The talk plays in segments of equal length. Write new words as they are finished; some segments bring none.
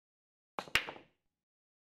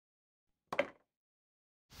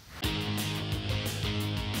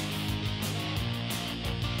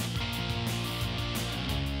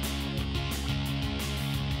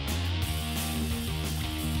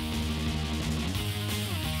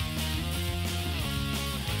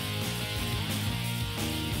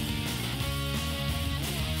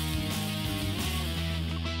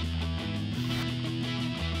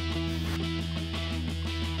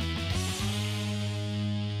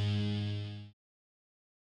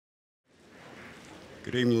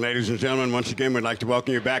Good evening, ladies and gentlemen. Once again, we'd like to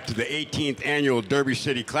welcome you back to the 18th Annual Derby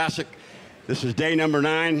City Classic. This is day number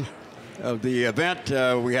 9 of the event.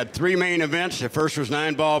 We had 3 main events. The first was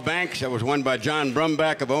 9-ball banks. That was won by John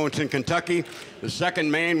Brumback of Owenton, Kentucky. The second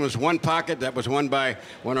main was 1 pocket. That was won by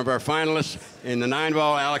one of our finalists in the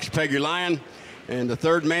 9-ball, ALEX Pagulayan. And the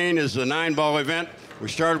third main is the 9-ball event. We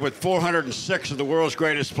started with 406 of the world's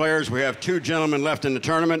greatest players. We have 2 gentlemen left in the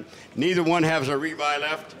tournament. Neither one has a rebuy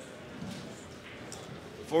left.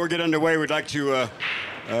 Before we get underway, we'd like to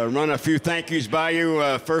run a few thank yous by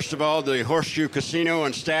you. First of all, the Horseshoe Casino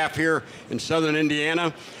and staff here in southern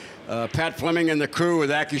Indiana. Pat Fleming and the crew with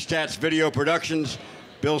Accu-Stats Video Productions.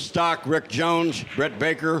 Bill Stock, Rick Jones, Brett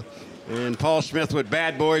Baker, and Paul Smith with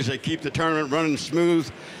Bad Boys. They keep the tournament running smooth.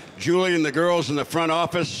 Julie and the girls in the front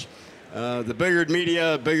office. The Billiard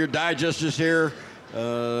Media, Billiard Digest is here.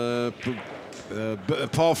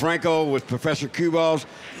 Paul Franco with Professor Cue Balls.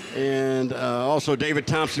 And also David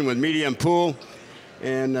Thompson with Media and Pool.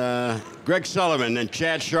 And Greg Sullivan and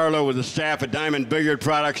Chad Charlo with the staff at Diamond Billiard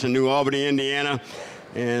Products in New Albany, Indiana.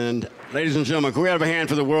 And ladies and gentlemen, can we have a hand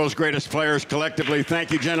for the world's greatest players collectively?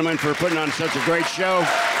 Thank you, gentlemen, for putting on such a great show.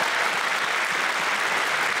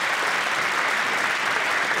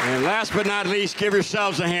 And last but not least, give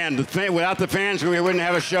yourselves a hand. Without the fans, we wouldn't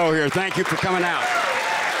have a show here. Thank you for coming out.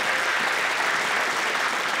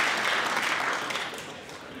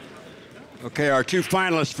 Okay, our 2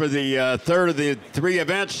 finalists for the third of the 3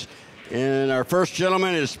 events. And our first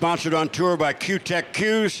gentleman is sponsored on tour by Q-Tech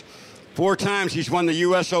Cues. 4 times he's won the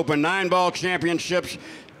U.S. Open 9-ball championships.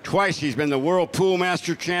 Twice he's been the World Pool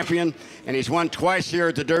Master champion. And he's won twice here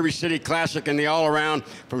at the Derby City Classic in the all-around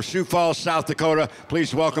from Sioux Falls, South Dakota.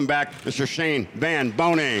 Please welcome back Mr. Shane Van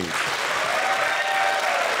Boening.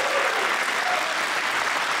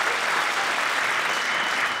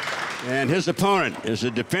 And his opponent is a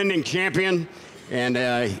defending champion,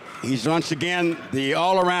 and he's once again the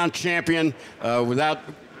all-around champion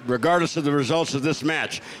regardless of the results of this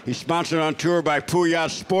match. He's sponsored on tour by Pouillat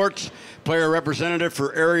Sports, player representative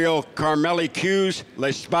for Ariel Carmeli Cues,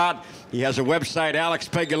 Le Spot. He has a website,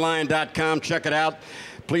 alexpagulayan.com. Check it out.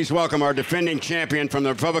 Please welcome our defending champion from the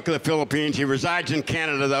Republic of the Philippines. He resides in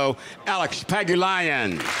Canada, though, ALEX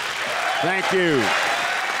Pagulayan. Thank you.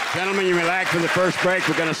 Gentlemen, you may lag for the first break.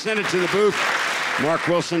 We're going to send it to the booth. Mark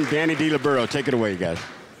Wilson, Danny Diliberto. Take it away, guys.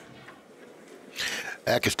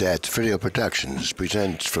 Accu-Stats Video Productions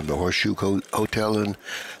presents from the Horseshoe Hotel in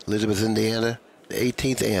Elizabeth, Indiana, the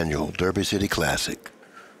 18th Annual Derby City Classic.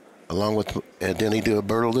 Along with Danny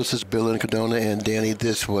Diliberto, this is Bill Incardona and Danny.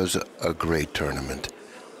 This was a great tournament.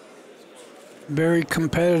 Very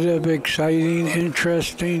competitive, exciting,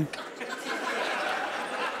 interesting.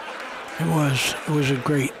 It was a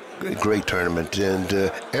great tournament, and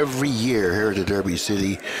every year here at the Derby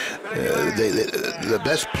City, the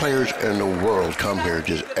best players in the world come here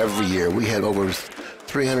just every year. We had over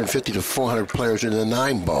 350 to 400 players in the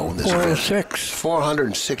 9-ball in this event.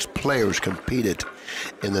 406 players competed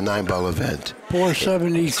in the 9-ball event.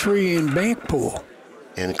 473 in bank pool.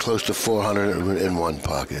 And close to 400 in 1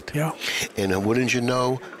 pocket. Yeah. And wouldn't you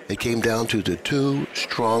know, it came down to the 2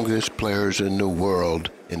 strongest players in the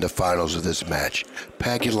world in the finals of this match,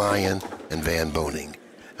 Pagulayan and Van Boening.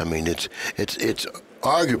 I mean, it's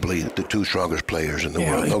arguably the 2 strongest players in the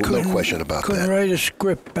world. No question about that. Couldn't write a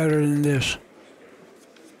script better than this.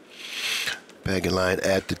 Pagulayan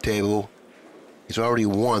at the table. He's already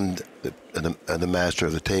won the master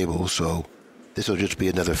of the table, so this will just be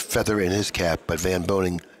another feather in his cap, but Van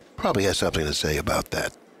Boening probably has something to say about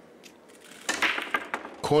that.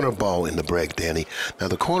 Corner ball in the break, Danny. Now,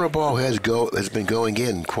 the corner ball has been going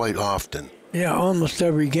in quite often. Yeah, almost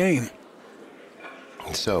every game.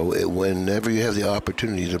 So whenever you have the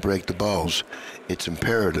opportunity to break the balls, it's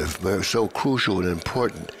imperative, but so crucial and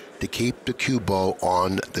important to keep the cue ball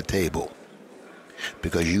on the table,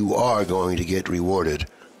 because you are going to get rewarded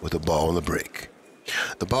with a ball in the break.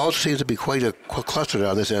 The balls seem to be quite clustered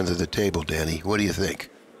on this end of the table, Danny. What do you think?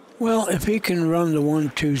 Well, if he can run the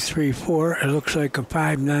 1, 2, 3, 4, it looks like a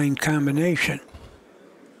 5-9 combination.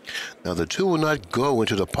 Now, the 2 will not go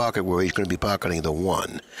into the pocket where he's going to be pocketing the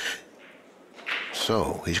 1.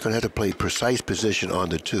 So he's going to have to play precise position on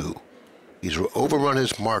the 2. He's overrun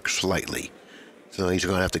his mark slightly. So he's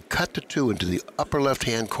going to have to cut the 2 into the upper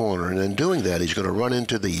left-hand corner, and in doing that, he's going to run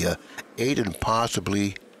into the 8 and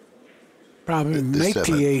possibly probably make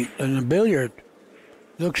 7. The 8 in a billiard.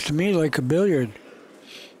 Looks to me like a billiard.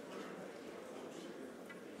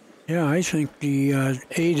 Yeah, I think the 8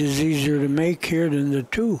 is easier to make here than the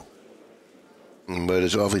 2. But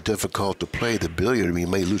it's awfully difficult to play the billiard. I mean,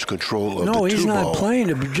 you may lose control of the 2 ball. No, he's not playing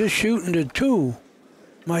it, but just shooting the 2.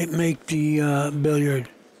 might make the billiard.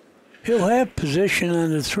 He'll have position on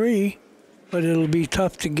the 3, but it'll be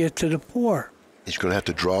tough to get to the 4. He's going to have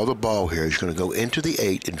to draw the ball here. He's going to go into the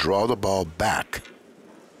 8 and draw the ball back.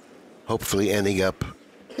 Hopefully ending up,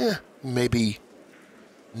 maybe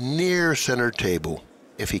near center table,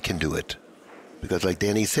 if he can do it. Because like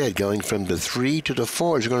Danny said, going from the 3 to the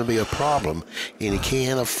 4 is going to be a problem, and he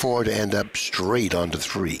can't afford to end up straight on the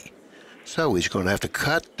 3. So he's going to have to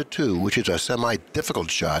cut the 2, which is a semi-difficult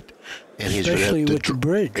shot. And he's especially with the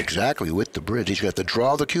bridge. Exactly, with the bridge. He's going to have to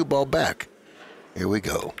draw the cue ball back. Here we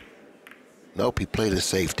go. Nope, he played a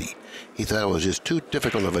safety. He thought it was just too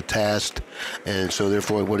difficult of a task, and so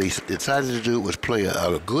therefore what he decided to do was play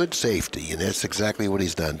a good safety, and that's exactly what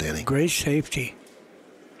he's done, Danny. Great safety.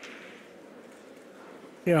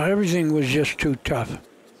 Yeah, everything was just too tough.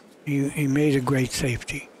 He made a great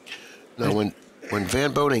safety. Now, when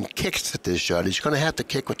Van Boening kicks at this shot, he's going to have to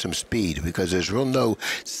kick with some speed because there's real no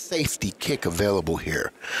safety kick available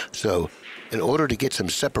here. So in order to get some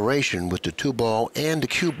separation with the 2 ball and the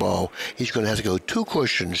cue ball, he's going to have to go 2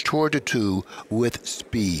 cushions toward the 2 with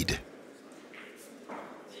speed.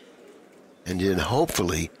 And then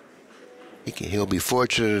hopefully he'll be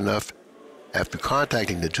fortunate enough after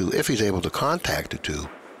contacting the 2, if he's able to contact the 2,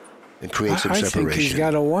 and create some separation. I think he's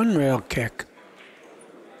got a 1-rail kick.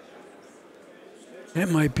 That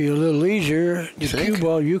might be a little easier. The cue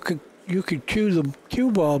ball, you could cue the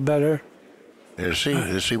cue ball better. Let's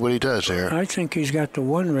see what he does there. I think he's got the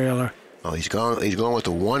 1-railer. Oh, he's going with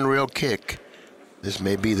the 1-rail kick. This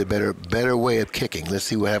may be the better way of kicking. Let's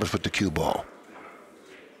see what happens with the cue ball.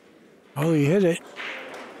 Oh, he hit it.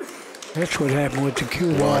 That's what happened with the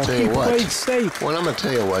cue ball. Well, I'll tell you what. He played safe. Well, I'm going to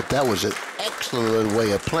tell you what. That was an excellent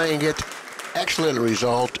way of playing it. Excellent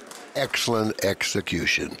result. Excellent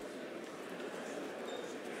execution.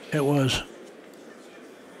 It was.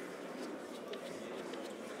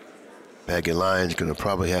 Pagulayan's going to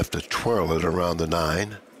probably have to twirl it around the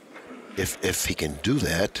 9, if he can do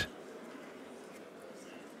that.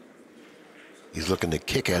 He's looking to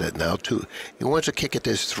kick at it now, too. He wants to kick at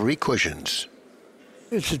this 3 cushions.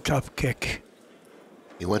 It's a tough kick.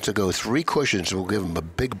 He wants to go 3 cushions, will give him a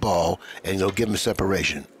big ball, and it'll give him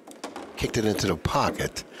separation. Kicked it into the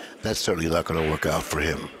pocket. That's certainly not going to work out for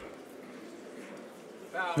him.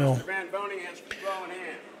 No. Van Boening has control in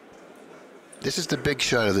hand. This is the big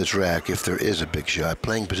shot of this rack, if there is a big shot.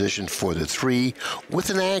 Playing position for the 3 with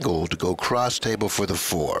an angle to go cross table for the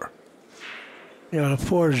 4. Yeah, the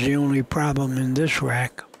 4 is the only problem in this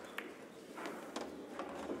rack.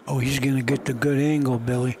 Oh, he's going to get the good angle,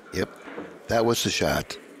 Billy. Yep, that was the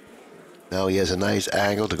shot. Now he has a nice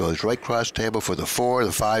angle to go right cross table for the 4.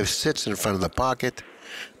 The 5 sits in front of the pocket.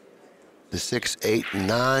 The 6, 8,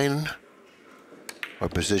 9 are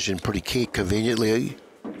positioned pretty key conveniently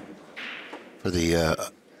for the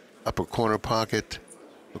upper corner pocket.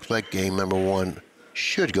 Looks like game number 1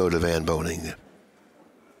 should go to Van Boening.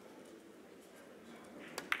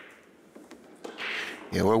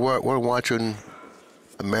 Yeah, we're watching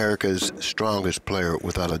America's strongest player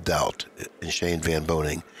without a doubt in Shane Van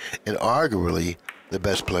Boening, and arguably the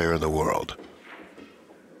best player in the world.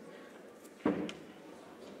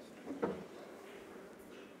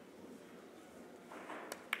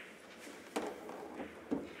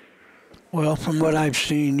 Well, from what I've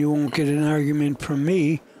seen, you won't get an argument from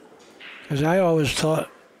me, because I always thought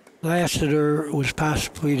Lassiter was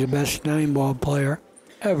possibly the best 9-ball player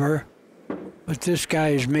ever, but this guy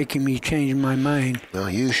is making me change my mind. Well,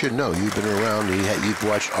 you should know. You've been around. You've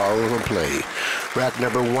watched all of them play. Rack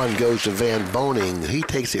number 1 goes to Van Boening. He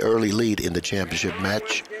takes the early lead in the championship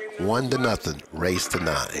match, 1-0, race to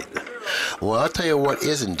 9. Well, I'll tell you what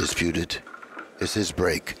isn't disputed is his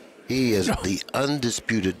break. He is the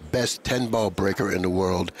undisputed best 10-ball breaker in the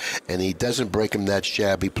world, and he doesn't break him that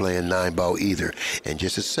shabby playing 9-ball either. In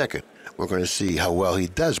just a second, we're going to see how well he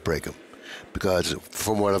does break him, because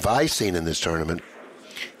from what have I seen in this tournament,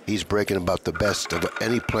 he's breaking about the best of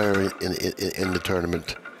any player in the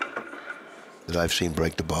tournament that I've seen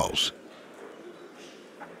break the balls.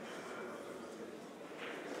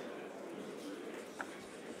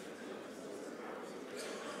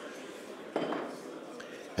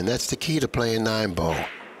 And that's the key to playing 9-ball.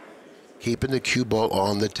 Keeping the cue ball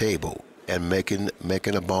on the table and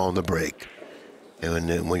making a ball on the break.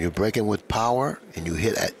 And when you're breaking with power and you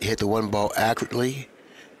hit the 1 ball accurately,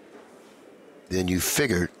 then you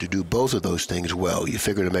figure to do both of those things well. You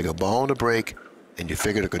figure to make a ball on the break, and you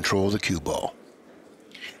figure to control the cue ball.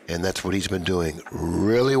 And that's what he's been doing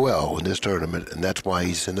really well in this tournament, and that's why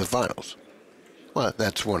he's in the finals. Well,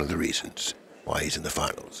 that's one of the reasons why he's in the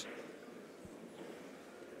finals.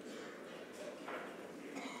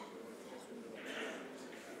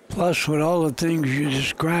 Plus, with all the things you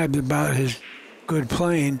described about his good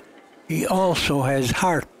playing, he also has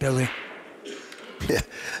heart, Billy.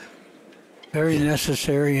 Very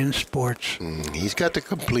necessary in sports. He's got the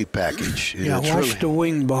complete package. Yeah, watch the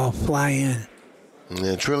wing ball fly in.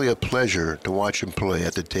 It's really a pleasure to watch him play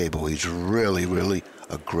at the table. He's really, really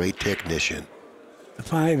a great technician. The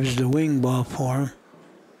 5 is the wing ball for him.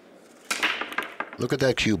 Look at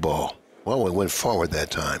that cue ball. Well, it went forward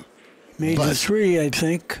that time. Made the 3, I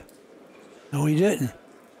think. No, he didn't.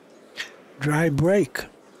 Dry break.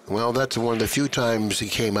 Well, that's one of the few times he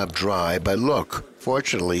came up dry. But look,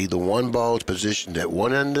 fortunately, the 1 ball is positioned at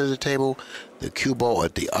one end of the table, the cue ball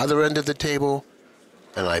at the other end of the table,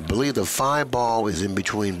 and I believe the 5 ball is in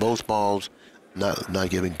between both balls, not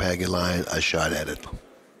giving Pagulayan a shot at it.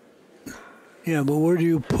 Yeah, but where do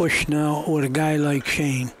you push now with a guy like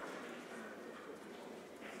Shane?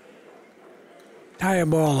 Tie a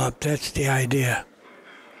ball up, that's the idea.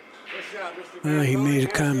 Well, he made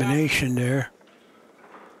a combination there.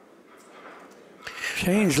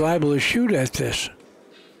 Shane's liable to shoot at this.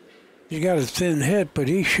 He's got a thin hit, but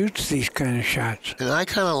he shoots these kind of shots. And I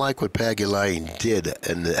kind of like what Pagulayan did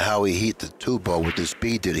and how he hit the 2 ball with the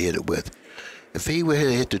speed that he hit it with. If he would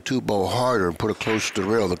hit the 2 ball harder and put it closer to the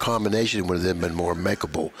rail, the combination would have been more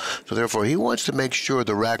makeable. So therefore, he wants to make sure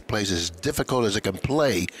the rack plays as difficult as it can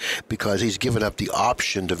play because he's given up the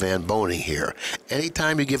option to Van Boening here.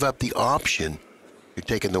 Anytime you give up the option, you're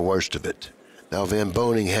taking the worst of it. Now Van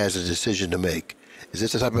Boening has a decision to make. Is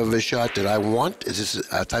this the type of a shot that I want? Is this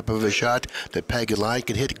a type of a shot that Pagulayan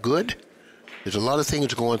can hit good? There's a lot of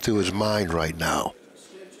things going through his mind right now.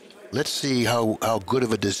 Let's see how good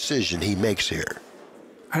of a decision he makes here.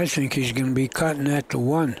 I think he's going to be cutting at the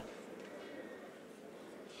 1.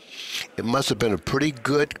 It must have been a pretty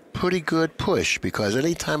good push because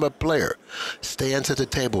anytime a player stands at the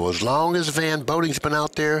table, as long as Van Boening's been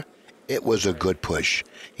out there, it was a good push.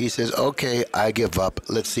 He says, okay, I give up.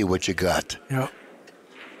 Let's see what you got. Yeah.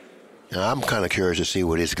 Now, I'm kind of curious to see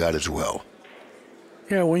what he's got as well.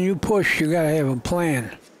 Yeah, when you push, you got to have a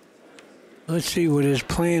plan. Let's see what his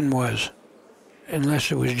plan was,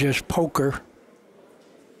 unless it was just poker.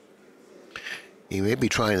 He may be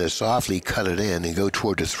trying to softly cut it in and go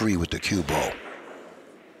toward the 3 with the cue ball.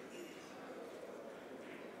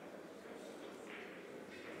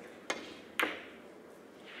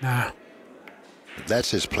 Nah.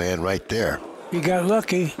 That's his plan right there. He got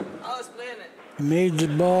lucky. I was playing it. He made the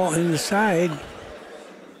ball inside.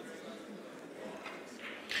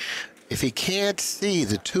 If he can't see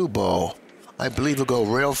the 2 ball, I believe he'll go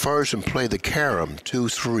rail first and play the carom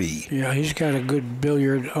 2-3. Yeah, he's got a good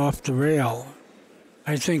billiard off the rail.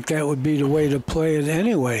 I think that would be the way to play it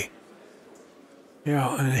anyway.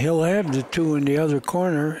 Yeah, and he'll have the 2 in the other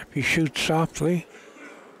corner if he shoots softly.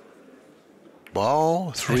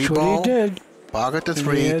 Ball, 3 That's ball. what he did. Pocket the And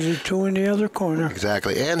 3. he had the 2 in the other corner.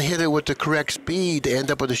 Exactly, and hit it with the correct speed to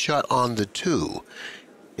end up with a shot on the 2.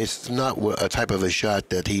 It's not a type of a shot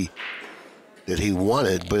that he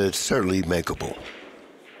wanted, but it's certainly makeable.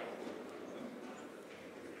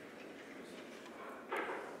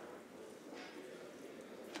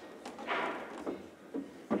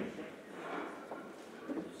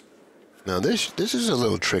 Now this is a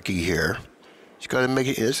little tricky here. He's got to make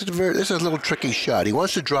it. This is a little tricky shot. He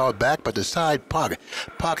wants to draw it back, but the side pocket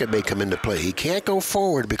may come into play. He can't go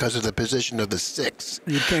forward because of the position of the 6.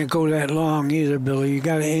 You can't go that long either, Billy. You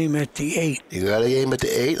got to aim at the 8. You got to aim at the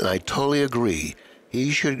 8, and I totally agree. He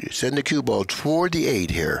should send the cue ball toward the 8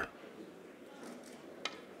 here,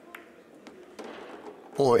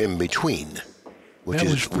 or in between, which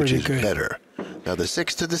is better. Now the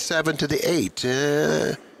 6 to the 7 to the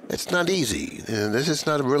 8. It's not easy. This is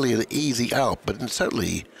not really an easy out, but it's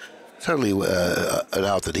certainly an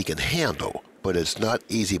out that he can handle. But it's not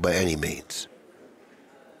easy by any means.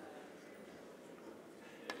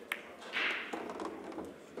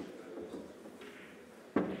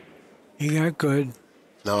 He got good.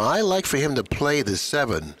 Now I like for him to play the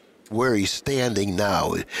 7 where he's standing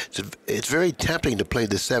now. It's very tempting to play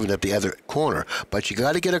the 7 at the other corner, but you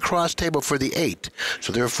got to get across table for the 8.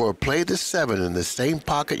 So therefore, play the 7 in the same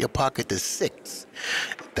pocket you pocket the 6.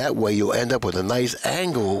 That way you'll end up with a nice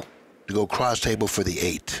angle to go cross table for the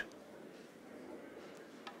 8.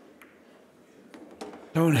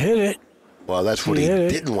 Don't hit it. Well, that's what he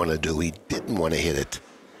didn't want to do. He didn't want to hit it.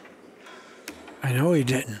 I know he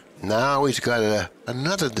didn't. Now he's got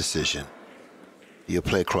another decision. Do you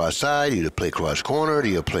play cross side? Do you play cross corner? Do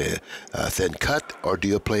you play a thin cut? Or do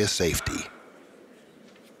you play a safety?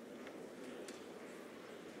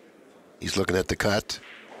 He's looking at the cut.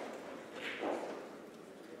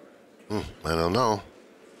 I don't know.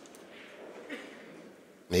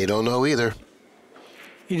 You don't know either.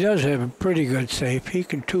 He does have a pretty good safe. He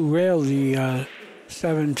can two-rail the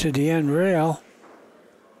 7 to the end rail.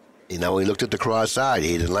 You know, he looked at the cross side.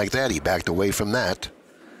 He didn't like that. He backed away from that.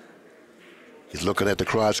 He's looking at the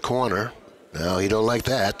cross corner. No, he don't like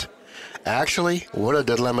that. Actually, what a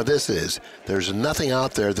dilemma this is. There's nothing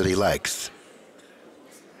out there that he likes.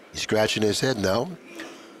 He's scratching his head now.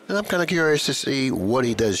 And I'm kind of curious to see what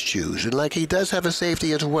he does choose. And like, he does have a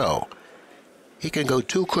safety as well. He can go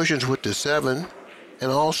 2 cushions with the 7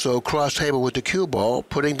 and also cross table with the cue ball,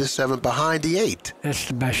 putting the 7 behind the 8. That's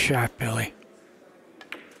the best shot, Billy.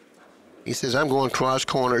 He says, I'm going cross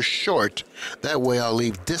corner short. That way I'll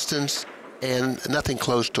leave distance and nothing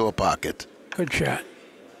close to a pocket. Good shot.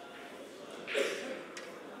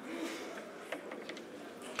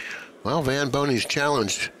 Well, Van Boney's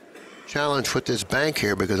challenge with this bank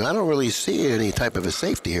here, because I don't really see any type of a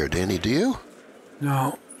safety here, Danny. Do you?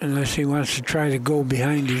 No, unless he wants to try to go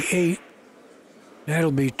behind the 8.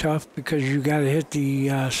 That'll be tough because you got to hit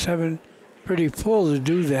the 7 pretty full to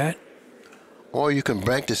do that. Or you can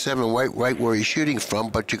bank the 7 right where he's shooting from,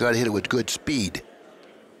 but you got to hit it with good speed.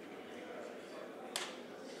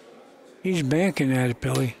 He's banking at it,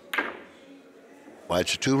 Billy.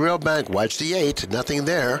 Watch the 2-rail bank. Watch the 8. Nothing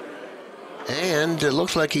there. And it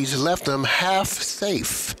looks like he's left them half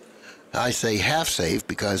safe. I say half safe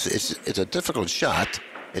because it's a difficult shot.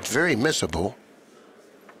 It's very missable.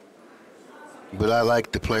 But I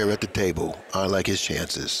like the player at the table. I like his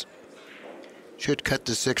chances. Should cut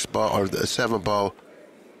the 6 ball or the 7 ball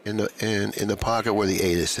in the pocket where the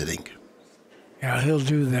 8 is sitting. Yeah, he'll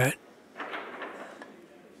do that.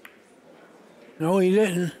 No, he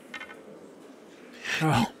didn't.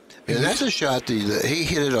 Oh. And that's a shot that he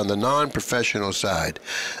hit it on the non-professional side.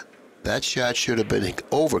 That shot should have been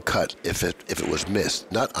overcut if it was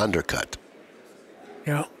missed, not undercut.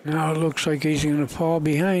 Yeah, now it looks like he's going to fall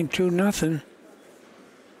behind 2-0.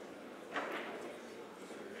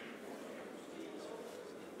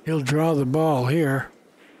 He'll draw the ball here.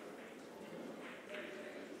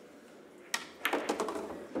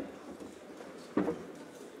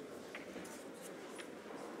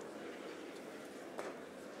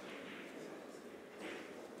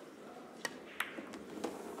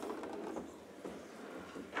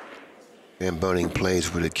 Van Boening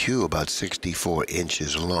plays with a cue about 64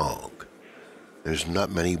 inches long. There's not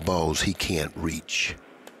many balls he can't reach.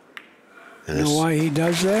 And you know why he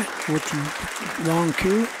does that with the long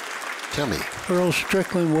cue? Tell me. Earl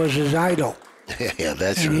Strickland was his idol. Yeah,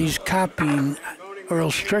 that's true. And he's copying Earl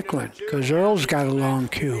Strickland because Earl's got a long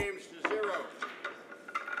cue.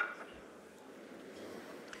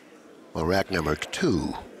 Well, rack number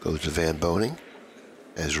 2 goes to Van Boening,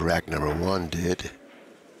 as rack number 1 did.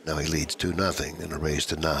 Now he leads 2-0 in a race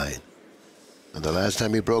to 9. And the last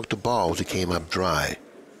time he broke the balls, he came up dry.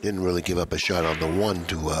 Didn't really give up a shot on the 1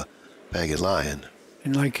 to Pagulayan.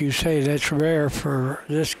 And like you say, that's rare for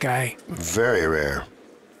this guy. Very rare.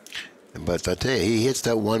 But I tell you, he hits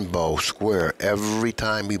that 1 ball square every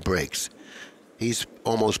time he breaks. He's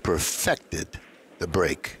almost perfected the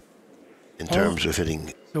break in terms of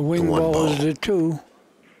hitting the wing the 1 ball ball. is the 2.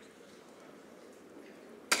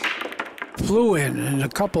 Flew in, and a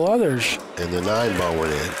couple others. And the 9 ball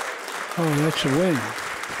went in. Oh, that's a win.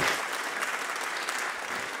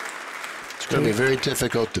 It's going to be very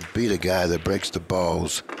difficult to beat a guy that breaks the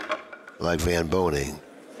balls like Van Boening.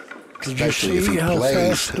 Did you Especially if see he how plays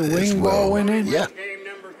fast the as wing well. ball went in? Yeah. Game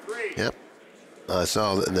number 3. Yep. I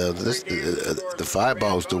saw the 5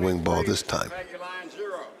 balls the wing ball this time. Pagulayan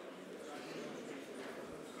 0.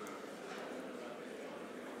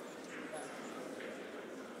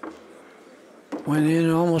 Went in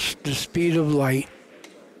almost the speed of light.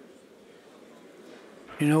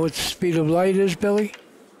 You know what the speed of light is, Billy?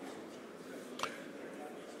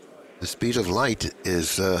 The speed of light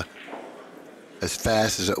is as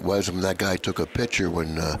fast as it was when that guy took a picture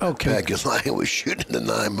when Pagulayan was shooting the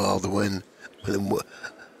 9 ball to win.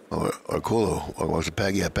 Or Orcollo, or was it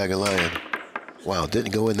Pagulayan? Wow,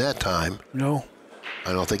 didn't go in that time. No.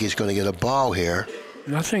 I don't think he's going to get a ball here.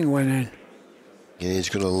 Nothing went in. And he's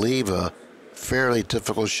going to leave a fairly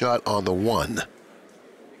difficult shot on the 1.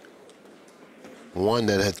 One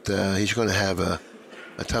that he's going to have a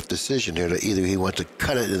tough decision here. To either he wants to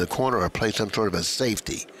cut it in the corner or play some sort of a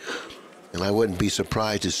safety. And I wouldn't be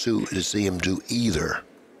surprised to see him do either.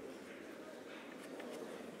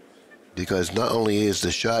 Because not only is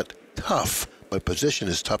the shot tough, but position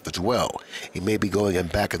is tough as well. He may be going in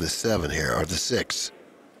back of the 7 here, or the 6.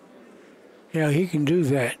 Yeah, he can do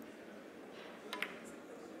that.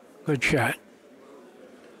 Good shot.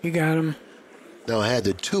 You got him. Now, had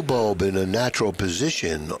the 2 ball been a natural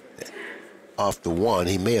position off the one.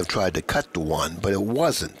 He may have tried to cut the one, but it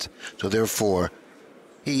wasn't. So therefore,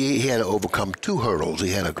 he had to overcome 2 hurdles.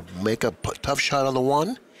 He had to make a tough shot on the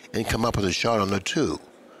one and come up with a shot on the 2.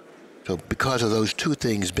 So because of those 2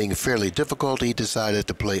 things being fairly difficult, he decided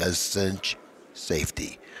to play a cinch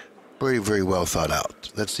safety. Very, very well thought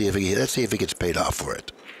out. Let's see if he gets paid off for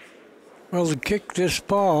it. Well, to kick this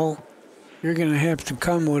ball, you're going to have to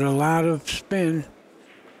come with a lot of spin,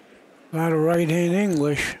 a lot of right-hand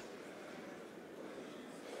English.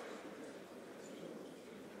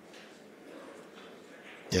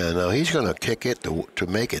 Yeah, no, he's going to kick it to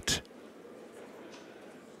make it.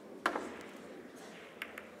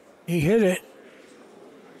 He hit it.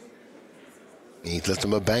 He left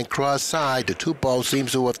him a bank cross side. The 2 ball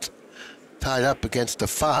seems to have tied up against the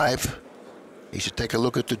 5. He should take a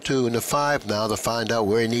look at the 2 and the 5 now to find out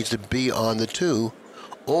where he needs to be on the 2.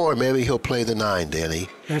 Or maybe he'll play the 9, Danny.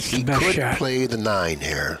 That's the best shot. He could play the 9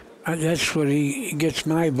 here. That's what he gets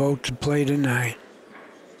my vote, to play the 9.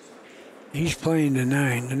 He's playing the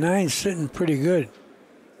 9. The 9's sitting pretty good.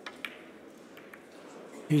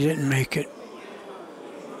 He didn't make it.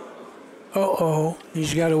 Uh-oh.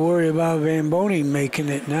 He's got to worry about Van Boening making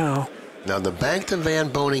it now. Now, the bank that Van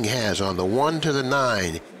Boening has on the 1 to the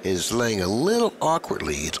 9 is laying a little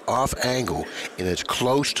awkwardly. It's off angle, and it's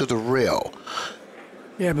close to the rail.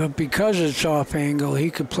 Yeah, but because it's off angle,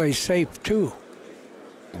 he could play safe, too.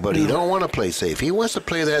 But he don't want to play safe. He wants to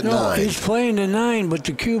play that 9. No, he's playing the 9, but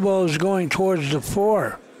the cue ball is going towards the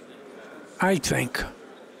 4, I think.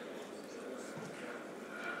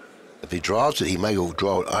 If he draws it, he might go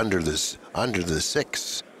draw it under the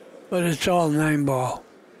 6. But it's all 9 ball.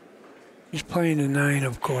 He's playing the 9,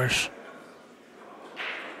 of course.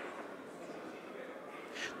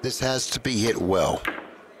 This has to be hit well.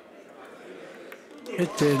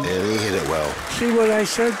 It did. And he hit it well. See what I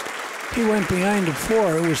said? He went behind the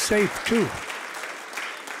 4. It was safe, too.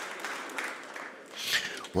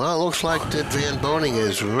 Well, it looks like that Van Boening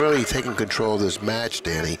is really taking control of this match,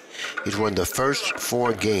 Danny. He's won the first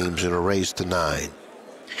 4 games in a race to 9.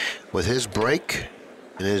 With his break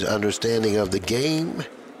and his understanding of the game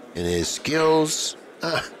and his skills,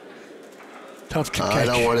 tough to catch. I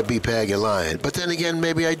don't want to be Pagulayan. But then again,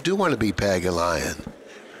 maybe I do want to be Pagulayan.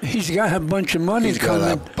 He's got a bunch of money coming.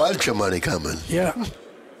 He's got a bunch of money coming. Yeah.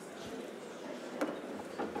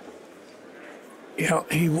 Yeah,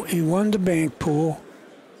 he won the bank pool.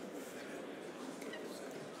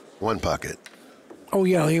 1 pocket. Oh,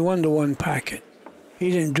 yeah, he won the 1 pocket.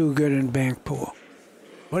 He didn't do good in bank pool.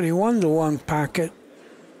 But he won the 1 pocket.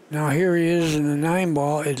 Now here he is in the 9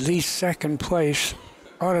 ball, at least 2nd place,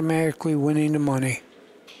 automatically winning the money.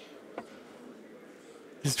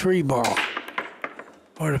 The 3 ball,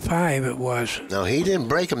 or the 5 it was. Now, he didn't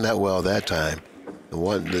break him that well that time.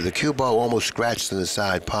 The cue ball almost scratched in the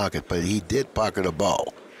side pocket, but he did pocket a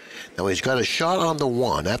ball. Now, he's got a shot on the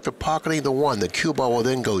 1. After pocketing the 1, the cue ball will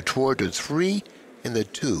then go toward the 3 and the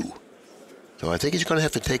 2. So I think he's going to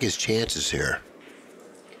have to take his chances here.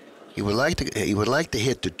 He would like to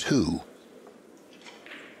hit the 2,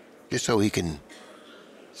 just so he can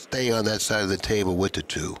stay on that side of the table with the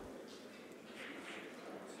 2.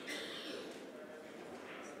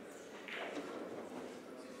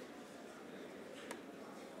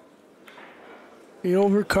 He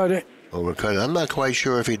overcut it. Overcut it. I'm not quite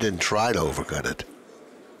sure if he didn't try to overcut it.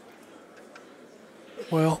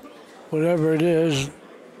 Well, whatever it is,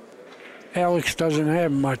 Alex doesn't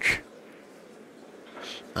have much.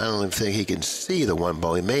 I don't even think he can see the 1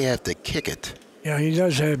 ball. He may have to kick it. Yeah, he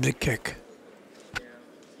does have the kick.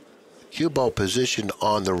 Cue ball positioned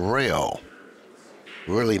on the rail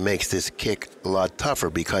really makes this kick a lot tougher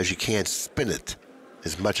because you can't spin it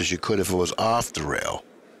as much as you could if it was off the rail.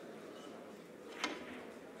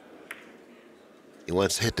 He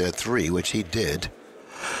wants to hit that 3, which he did.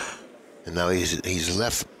 And now he's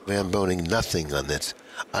left Van Boening nothing on this.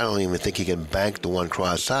 I don't even think he can bank the 1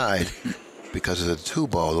 cross side because of the 2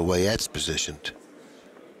 ball, the way that's positioned.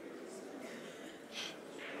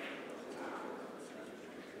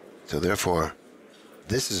 So therefore,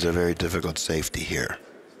 this is a very difficult safety here.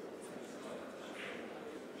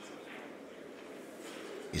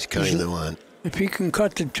 He's cutting the 1. If he can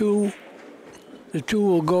cut the 2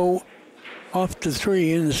 will go off the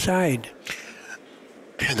 3 inside.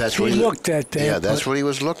 And that's he what looked at that. Yeah, that's what he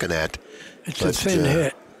was looking at. It's a thin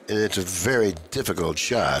hit. And it's a very difficult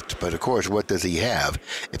shot. But, of course, what does he have?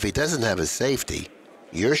 If he doesn't have a safety,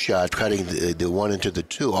 your shot cutting the 1 into the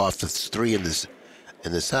 2 off the 3 in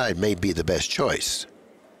the side may be the best choice.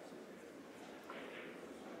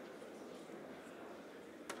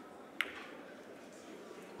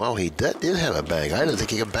 Well, he did have a bank. I didn't think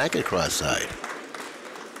he could bank it cross side.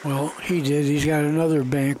 Well, he did. He's got another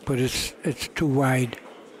bank, but it's too wide.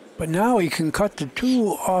 But now he can cut the 2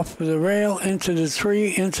 off of the rail into the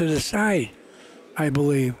 3 into the side, I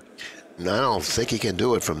believe. No, I don't think he can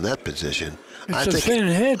do it from that position. It's a thin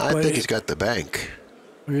hit, I but think he's got the bank.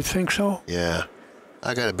 You think so? Yeah.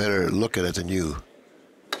 I got a better look at it than you.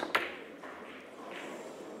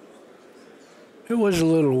 It was a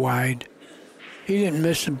little wide. He didn't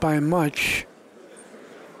miss it by much.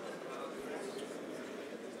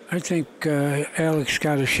 I think Alex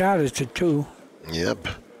got a shot at the 2. Yep.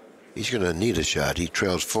 He's going to need a shot. He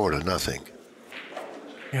trails 4-0.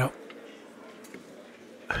 Yep.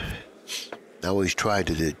 Now he's trying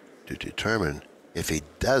to determine if he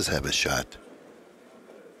does have a shot.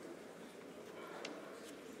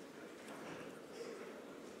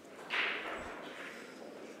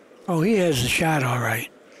 Oh, he has a shot, all right.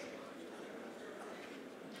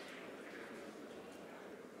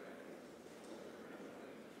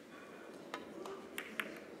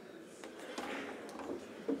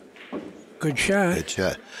 Good shot. Good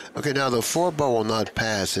shot. Okay, now the 4 ball will not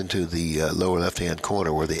pass into the lower left-hand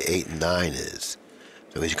corner where the 8 and 9 is.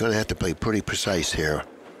 So he's going to have to play pretty precise here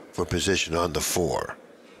for position on the 4.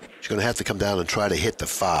 He's going to have to come down and try to hit the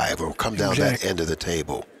 5 or come down that end of the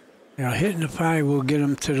table. Yeah, hitting the 5 will get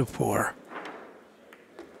him to the 4.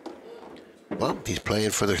 Well, he's playing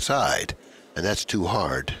for the side, and that's too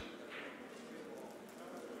hard.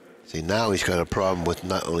 See, now he's got a problem with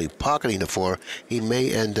not only pocketing the 4, he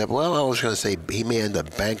may end up, well, I was going to say he may end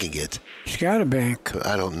up banking it. He's got a bank.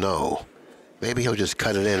 I don't know. Maybe he'll just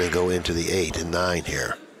cut it in and go into the 8 and 9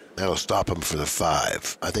 here. That'll stop him for the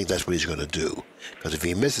 5. I think that's what he's going to do. Because if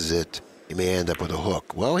he misses it, he may end up with a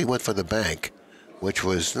hook. Well, he went for the bank, which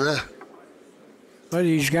was, But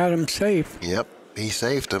he's got him safe. Yep, he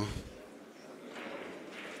saved him.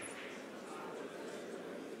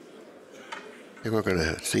 I think we're going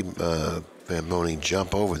to see Van Boening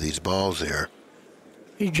jump over these balls here.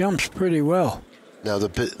 He jumps pretty well. Now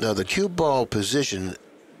the cue ball position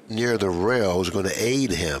near the rail is going to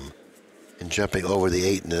aid him in jumping over the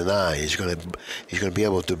 8 and the 9. He's going to be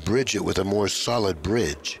able to bridge it with a more solid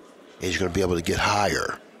bridge. And he's going to be able to get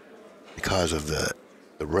higher because of the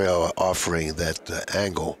rail offering that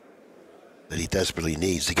angle that he desperately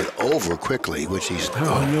needs to get over quickly, which he's...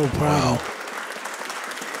 Oh, no problem. Wow.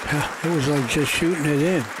 It was like just shooting it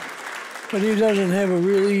in. But he doesn't have a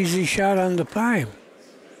real easy shot on the 5.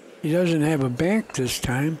 He doesn't have a bank this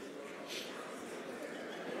time.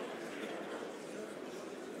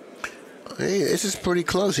 Hey, this is pretty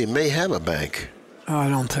close. He may have a bank. Oh, I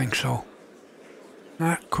don't think so.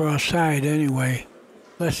 Not cross-side anyway.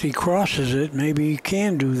 Unless he crosses it, maybe he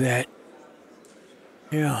can do that.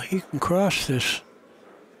 Yeah, he can cross this.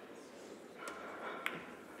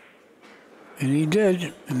 And he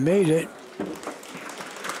did, and made it.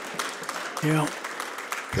 Yeah.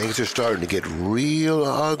 Things are starting to get real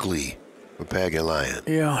ugly for Pagulayan.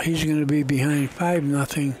 Yeah, he's going to be behind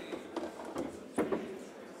 5-0.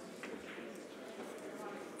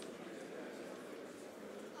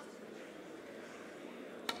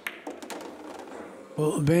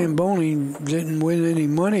 Well, Van Boening didn't win any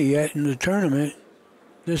money yet in the tournament.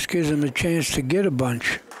 This gives him a chance to get a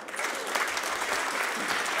bunch.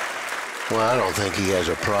 Well, I don't think he has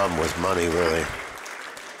a problem with money, really.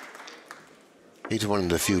 He's one of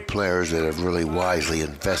the few players that have really wisely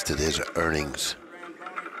invested his earnings.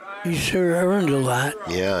 He sure earned a lot.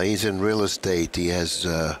 Yeah, he's in real estate. He has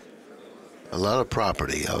a lot of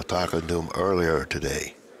property. I was talking to him earlier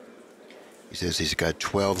today. He says he's got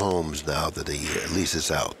 12 homes now that he leases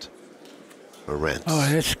out for rents. Oh,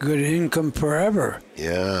 that's good income forever.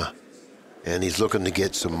 Yeah, and he's looking to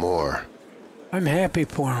get some more. I'm happy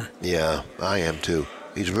for him. Yeah, I am too.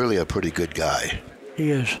 He's really a pretty good guy.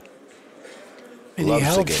 He is. And Loves he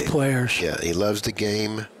helps the game. players. Yeah, he loves the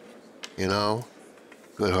game, you know.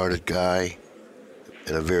 Good-hearted guy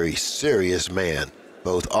and a very serious man,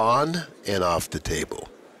 both on and off the table.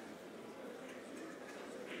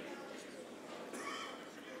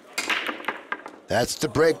 That's the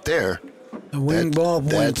break there. The wing ball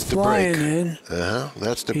went flying in.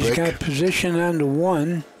 That's the break. He's got position on the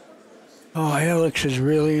 1. Oh, Alex is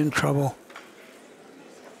really in trouble.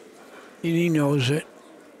 And he knows it.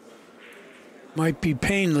 Might be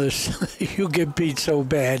painless. You get beat so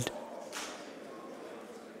bad.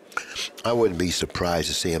 I wouldn't be surprised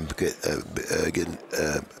to see him getting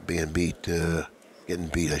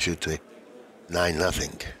beat, I should say,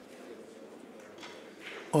 9-0.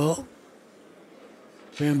 Well,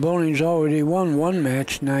 Van Boning's already won one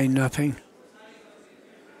match, 9-0.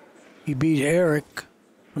 He beat Eric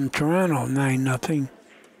from Toronto, 9-0.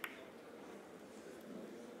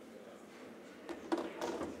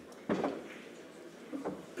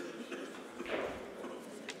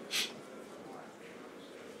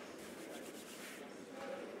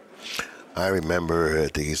 I remember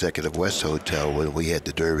at the Executive West Hotel when we had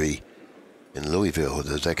the Derby in Louisville,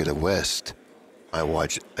 the Executive West, I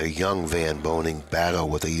watched a young Van Boening battle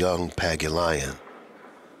with a young Pagulayan.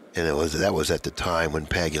 And that was at the time when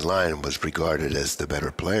Pagulayan was regarded as the better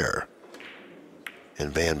player.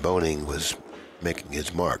 And Van Boening was making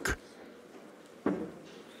his mark. But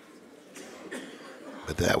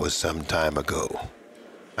that was some time ago.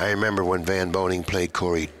 I remember when Van Boening played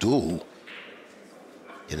Corey Deuel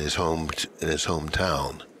in his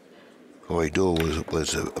hometown. Corey Deuel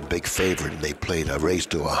was a big favorite, and they played a race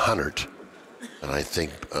to 100. And I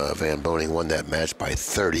think Van Boening won that match by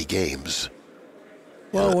 30 games.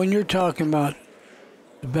 Well, when you're talking about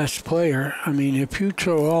the best player, I mean, if you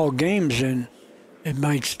throw all games in, it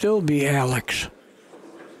might still be Alex.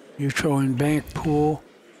 You throw in bank pool,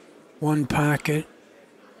 one pocket,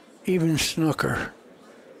 even snooker.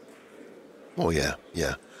 Oh, yeah.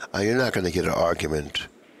 You're not going to get an argument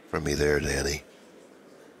from me there, Danny.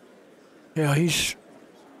 Yeah, he's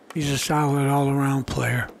a solid all-around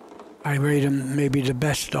player. I rate him maybe the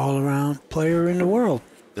best all-around player in the world.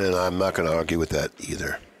 And I'm not going to argue with that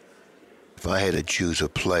either. If I had to choose a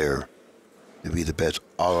player to be the best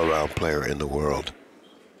all-around player in the world,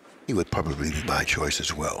 he would probably be my choice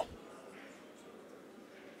as well.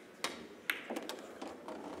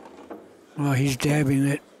 Well, he's dabbing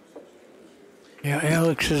it. Yeah,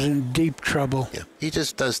 Alex is in deep trouble. Yeah, he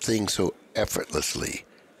just does things so effortlessly.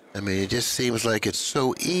 I mean, it just seems like it's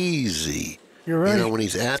so easy. You're right. You know, when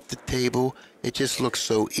he's at the table, it just looks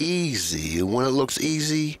so easy. And when it looks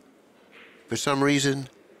easy, for some reason,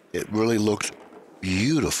 it really looks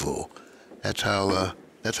beautiful. That's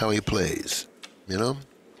how he plays, you know?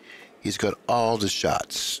 He's got all the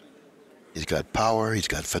shots. He's got power, he's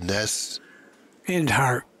got finesse. And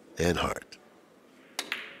heart. And heart.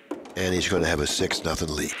 And he's going to have a 6-0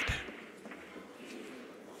 lead.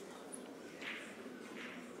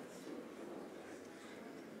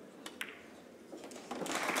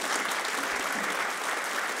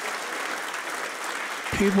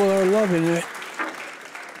 People are loving it.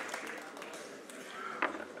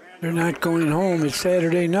 They're not going home. It's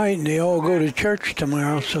Saturday night, and they all go to church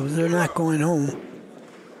tomorrow, so they're not going home.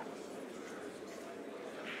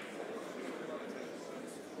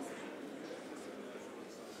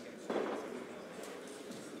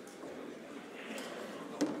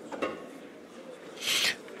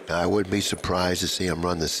 I wouldn't be surprised to see him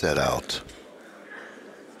run the set out.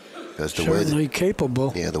 Because the Certainly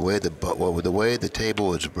capable. Yeah, the way the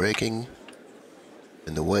table is breaking,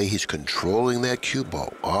 and the way he's controlling that cue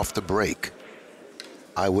ball off the break,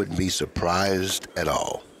 I wouldn't be surprised at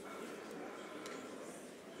all.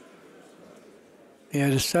 Yeah,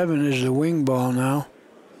 the 7 is the wing ball now.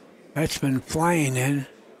 That's been flying in.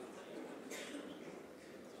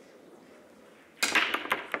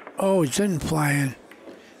 Oh, it didn't fly in.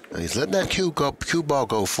 He's letting that cue ball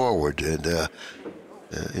go forward, and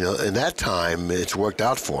you know, in that time, it's worked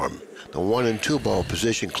out for him. The 1 and 2 ball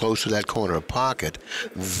position close to that corner pocket,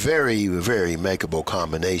 very, very makeable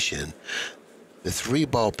combination. The 3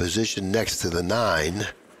 ball position next to the 9,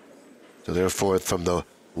 so therefore from the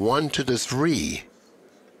 1 to the 3,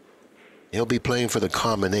 he'll be playing for the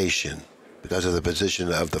combination because of the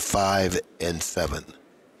position of the 5 and 7.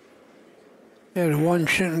 Yeah, the 1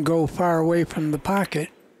 shouldn't go far away from the pocket,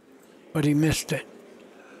 but he missed it.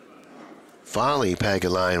 Finally,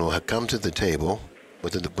 Pagulayan will come to the table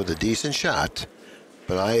with a decent shot,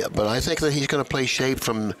 but I think that he's going to play shape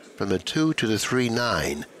from the 2 to the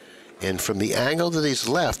 3-9, and from the angle that he's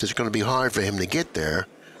left, it's going to be hard for him to get there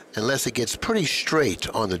unless it gets pretty straight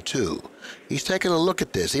on the 2. He's taking a look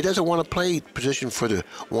at this. He doesn't want to play position for the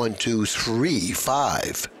 1, 2, 3,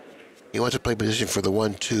 5. He wants to play position for the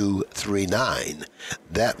 1, 2, 3, 9.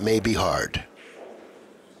 That may be hard.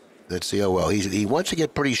 Let's see how well. He wants to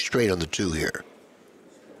get pretty straight on the 2 here.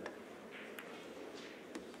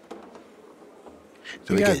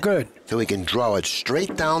 So good. So he can draw it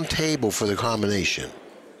straight down table for the combination.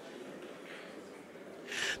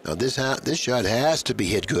 Now this shot has to be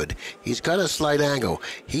hit good. He's got a slight angle.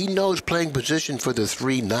 He knows playing position for the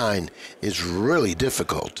 3-9 is really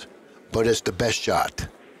difficult, but it's the best shot.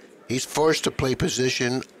 He's forced to play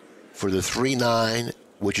position for the 3-9,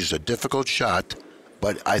 which is a difficult shot,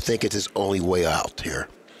 but I think it's his only way out here.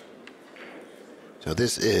 So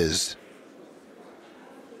this is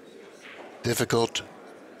difficult,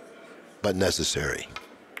 but necessary.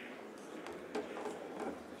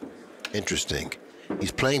 Interesting.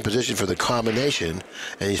 He's playing position for the combination,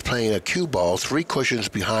 and he's playing a cue ball 3 cushions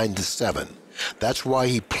behind the 7. That's why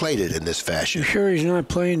he played it in this fashion. You sure he's not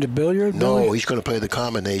playing the billiard? No, Billy? he's going to play the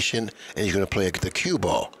combination, and he's going to play the cue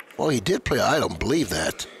ball. Well, he did play. I don't believe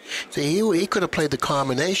that. See, he could have played the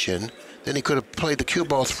combination. Then he could have played the cue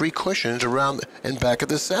ball 3 cushions around and back at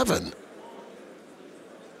the 7.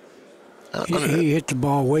 He hit the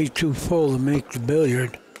ball way too full to make the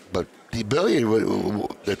billiard. But the billiard,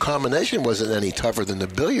 the combination wasn't any tougher than the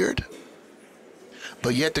billiard.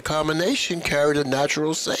 But yet the combination carried a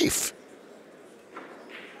natural safe.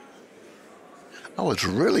 I was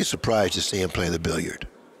really surprised to see him play the billiard.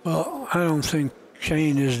 Well, I don't think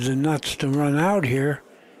Shane is the nuts to run out here.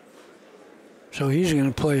 So he's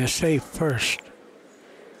going to play a safe first.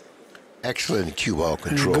 Excellent cue ball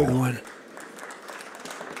control. And a good one.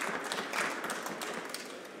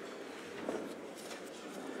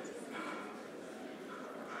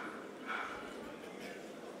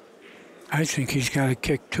 I think he's got to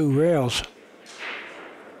kick 2 rails.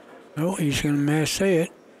 Oh, he's going to masse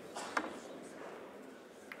it.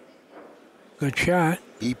 Good shot.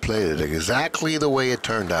 He played it exactly the way it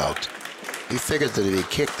turned out. He figured that if he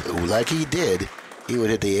kicked like he did, he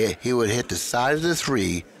would hit the side of the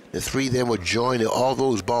 3. The 3 then would join all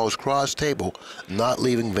those balls cross table, not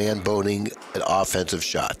leaving Van Boening an offensive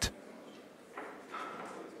shot.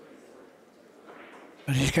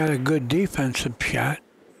 But he's got a good defensive shot.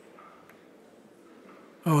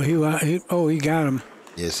 Oh, he got him.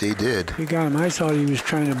 Yes, he did. He got him. I thought he was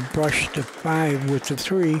trying to brush the 5 with the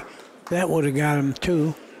 3. That would have got him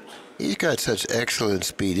too. He's got such excellent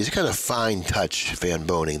speed. He's got a fine touch, Van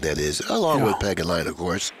Boening, that is, along with Pagulayan, of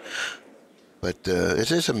course. But it's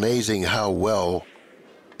just amazing how well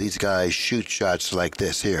these guys shoot shots like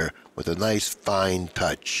this here with a nice, fine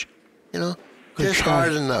touch. You know, just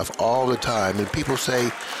hard enough all the time. And people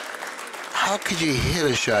say, how could you hit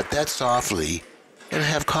a shot that softly and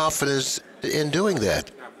have confidence in doing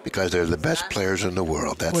that? Because they're the best players in the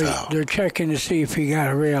world. That's how. They're checking to see if he got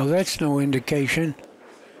a rail. That's no indication.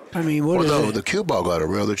 I mean, what is it? The cue ball got a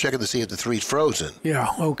rail. They're checking to see if the 3's frozen. Yeah,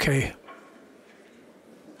 okay.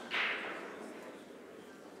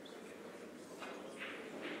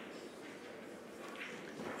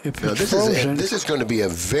 If Now, it's frozen, this is going to be a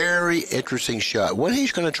very interesting shot. What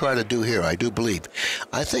he's going to try to do here, I do believe,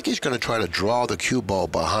 I think he's going to try to draw the cue ball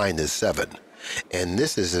behind the 7. And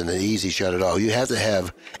this isn't an easy shot at all. You have to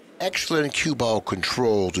have excellent cue ball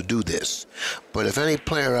control to do this. But if any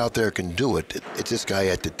player out there can do it, it's this guy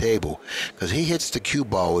at the table, because he hits the cue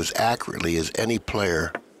ball as accurately as any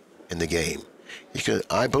player in the game.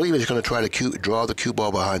 I believe he's going to try to draw the cue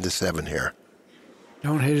ball behind the 7 here.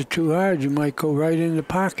 don't hit it too hard. You might go right in the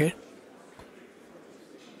pocket.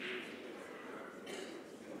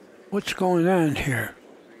 What's going on here?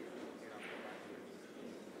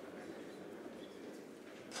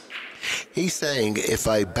 He's saying if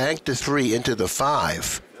I bank the 3 into the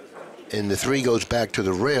 5 and the 3 goes back to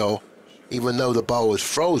the rail, even though the ball is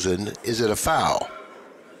frozen, is it a foul?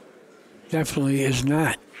 Definitely is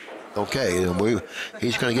not. Okay, and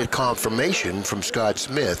he's going to get confirmation from Scott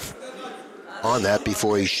Smith on that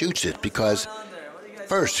before he shoots it, because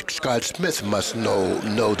first Scott Smith must know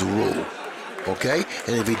the rule. Okay?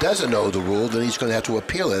 And if he doesn't know the rule, then he's going to have to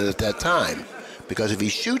appeal it at that time. Because if he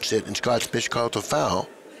shoots it and Scott Smith calls a foul,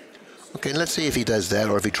 okay, let's see if he does that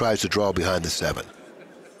or if he tries to draw behind the 7.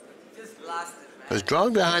 Because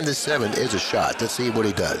drawing behind the 7 is a shot. Let's see what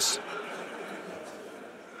he does.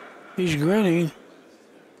 He's grinning.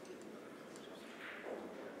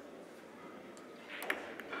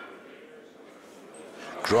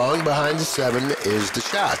 Drawing behind the 7 is the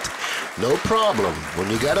shot. No problem. When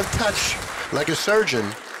you got a touch like a surgeon,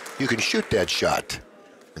 you can shoot that shot.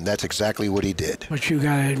 And that's exactly what he did. But you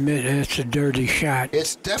got to admit, it's a dirty shot.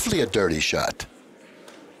 It's definitely a dirty shot.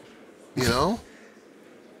 You know?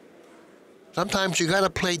 Sometimes you got to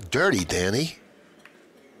play dirty, Danny.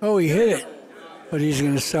 Oh, he hit it. But he's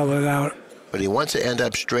going to sell it out. But he wants to end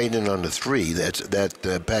up straight in on the 3. That's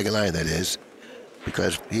Pagulayan, that is.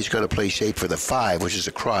 Because he's going to play shape for the 5, which is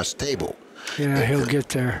a cross table. Yeah, he'll get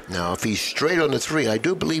there. Now, if he's straight on the 3, I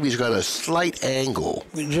do believe he's got a slight angle.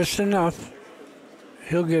 Just enough.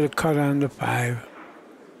 He'll get a cut on the 5.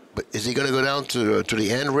 But is he going to go down to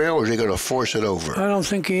the end rail, or is he going to force it over? I don't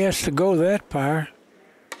think he has to go that far.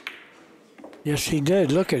 Yes, he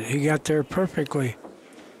did. Look at it. He got there perfectly.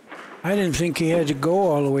 I didn't think he had to go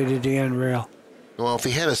all the way to the end rail. Well, if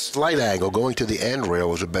he had a slight angle, going to the end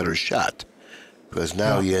rail was a better shot. Because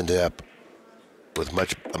now you end up with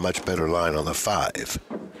a much better line on the 5.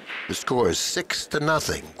 The score is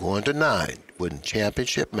 6-0, going to 9, winning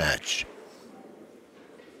championship match.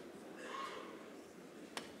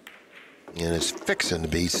 And it's fixing to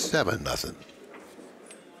be 7-0.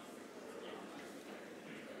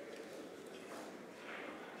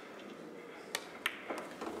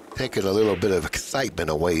 taking a little bit of excitement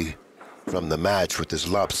away from the match with this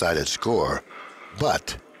lopsided score.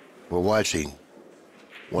 But we're watching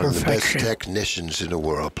one of the best technicians in the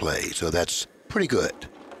world play, so that's pretty good.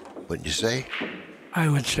 Wouldn't you say? I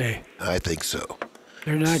would say. I think so.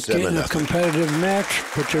 They're not getting a competitive match,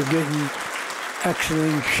 but they're getting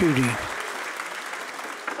excellent shooting.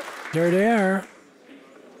 There they are.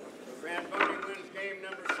 Van Boening wins game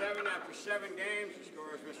number 7 after 7 games. The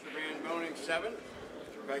score is Mr. Van Boening 7,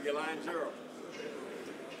 Mr. Pagulayan 0.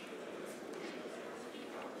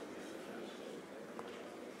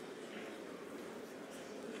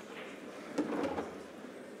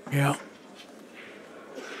 Yeah.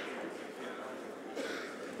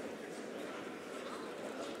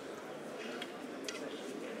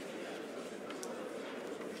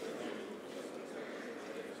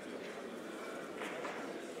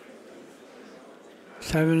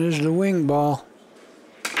 Seven is the wing ball.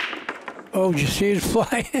 Oh, did you see it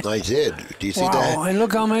fly? I did. Do you see wow, that? And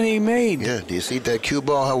look how many he made. Yeah, do you see that cue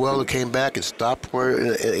ball, how well it came back and stopped where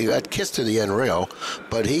it got kissed to the end rail,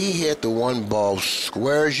 but he hit the one ball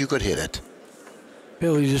square as you could hit it.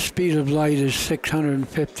 Billy, the speed of light is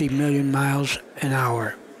 650 million miles an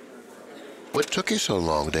hour. What took you so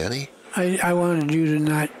long, Danny? I wanted you to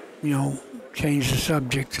not, change the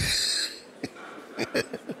subject.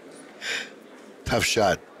 Tough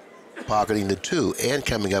shot, pocketing the 2 and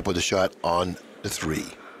coming up with a shot on the 3.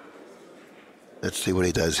 Let's see what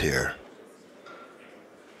he does here.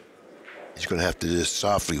 He's going to have to just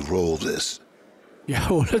softly roll this. Yeah,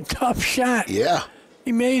 what a tough shot. Yeah.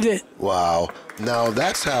 He made it. Wow. Now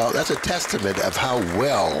that's a testament of how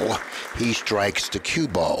well he strikes the cue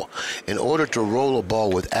ball. In order to roll a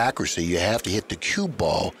ball with accuracy, you have to hit the cue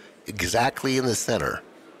ball exactly in the center.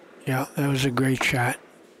 Yeah, that was a great shot.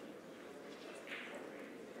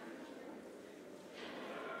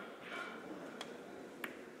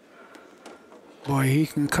 Boy, he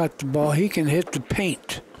can cut the ball. He can hit the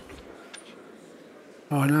paint.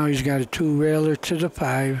 Oh, now he's got a 2-railer to the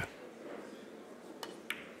 5.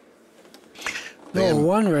 No,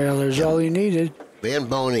 1 railer is all he needed. Van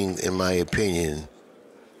Boening, in my opinion,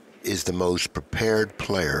 is the most prepared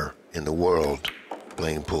player in the world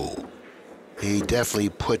playing pool. He definitely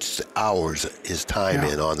puts hours his time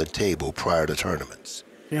in on the table prior to tournaments.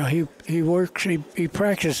 Yeah, he works. He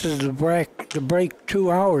practices the break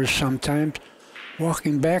 2 hours sometimes,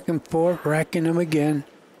 walking back and forth, racking them again,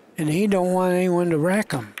 and he don't want anyone to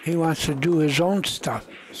rack him. He wants to do his own stuff.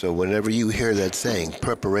 So whenever you hear that saying,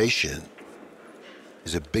 preparation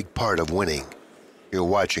is a big part of winning, you're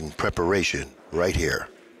watching preparation right here.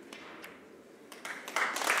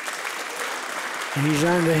 And he's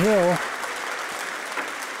on the hill.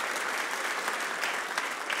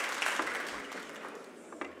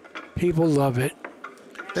 People love it.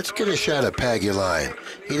 Let's get a shot at Pagulayan.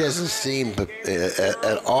 He doesn't seem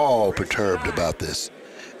at all perturbed about this.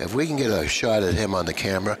 If we can get a shot at him on the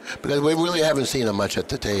camera, because we really haven't seen him much at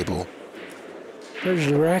the table. There's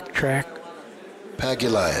the rack track.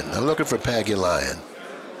 Pagulayan. I'm looking for Pagulayan.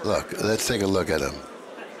 Look, let's take a look at him.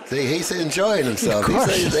 See, he's enjoying himself. He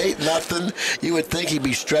says ain't nothing. You would think he'd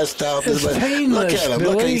be stressed out. It's painless, look at him.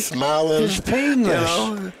 Billy. Look, he's smiling. It's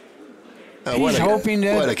painless. He's hoping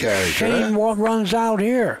that Shane runs out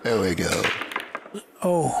here. There we go.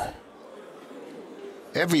 Oh.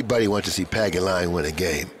 Everybody wants to see Pagulayan win a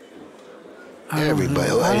game. Everybody.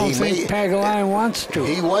 I don't think Pagulayan wants to.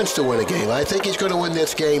 He wants to win a game. I think he's going to win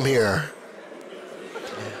this game here.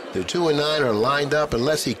 The 2 and 9 are lined up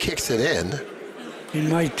unless he kicks it in. He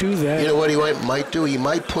might do that. You know what he might do? He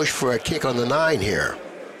might push for a kick on the 9 here.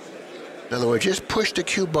 In other words, just push the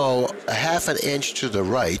cue ball a half an inch to the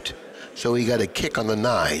right, so he got a kick on the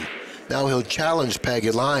 9. Now he'll challenge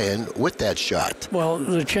Pagulayan with that shot. Well,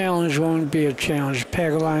 the challenge won't be a challenge.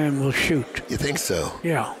 Pagulayan will shoot. You think so?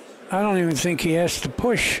 Yeah. I don't even think he has to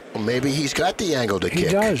push. Well, maybe he's got the angle to kick.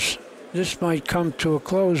 He does. This might come to a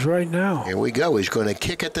close right now. Here we go. He's going to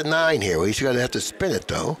kick at the 9 here. He's going to have to spin it,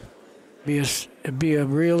 though. It'd be a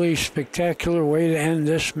really spectacular way to end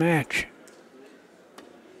this match.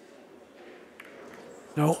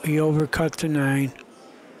 No, he overcut the 9.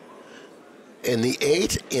 And the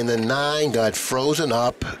 8 and the 9 got frozen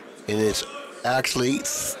up, and it's actually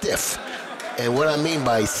stiff. And what I mean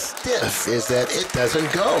by stiff is that it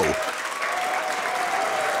doesn't go.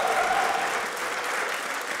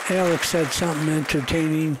 Alex said something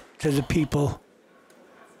entertaining to the people.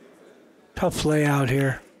 Tough layout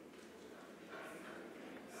here.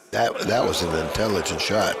 That was an intelligent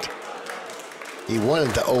shot. He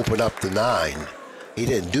wanted to open up the 9. He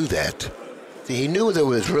didn't do that. See, he knew there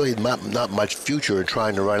was really not much future in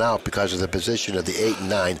trying to run out because of the position of the 8 and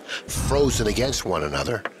 9 frozen against one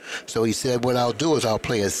another. So he said, what I'll do is I'll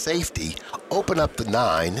play a safety, open up the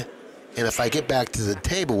 9, and if I get back to the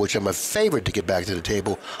table, which I'm a favorite to get back to the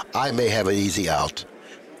table, I may have an easy out.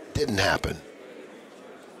 Didn't happen.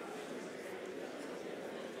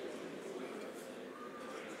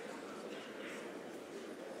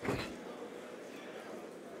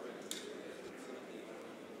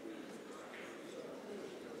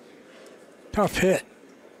 Tough hit.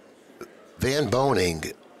 Van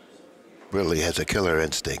Boening really has a killer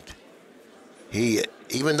instinct.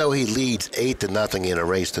 Even though he leads 8-0 in a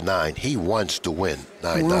race to 9, he wants to win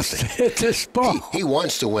 9-0. He wants to hit this ball. He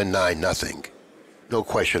wants to win 9-0. No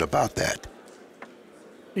question about that.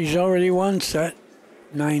 He's already won set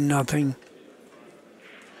 9-0.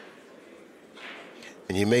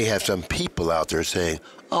 And you may have some people out there saying,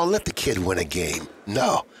 oh, let the kid win a game.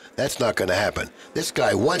 No, that's not going to happen. This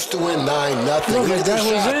guy wants to win 9-0. Look at that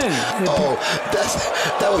was in. Oh,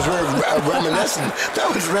 that was very reminiscent.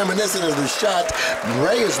 That was reminiscent of the shot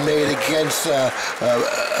Reyes made against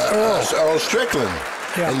Earl Strickland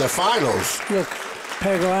in the finals. Look,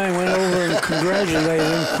 Pagulayan went over and congratulated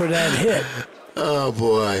him for that hit. Oh,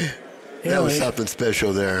 boy. Yeah, That was something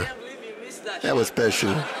special there. That was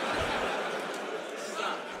special.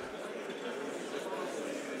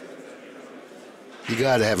 You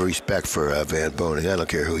got to have respect for Van Boening. I don't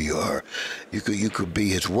care who you are. You could be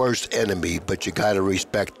his worst enemy, but you got to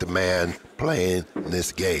respect the man playing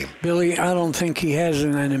this game. Billy, I don't think he has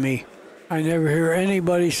an enemy. I never hear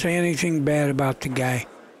anybody say anything bad about the guy.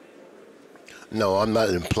 No, I'm not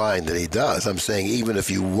implying that he does. I'm saying even if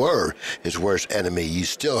you were his worst enemy, you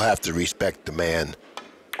still have to respect the man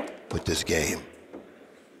with this game.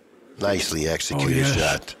 Nicely executed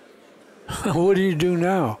shot. What do you do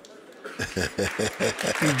now?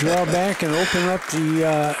 You draw back and open up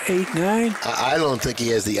the 8-9? I don't think he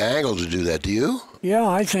has the angle to do that, do you? Yeah,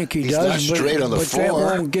 I think he He's does. not straight on the but 4. that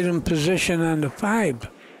won't get him position on the 5.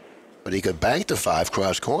 But he could bank the 5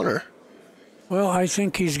 cross corner. Well, I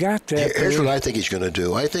think he's got that. Here's what I think he's going to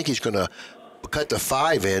do. I think he's going to cut the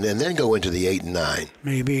 5 in and then go into the 8 and 9.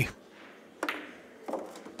 Maybe.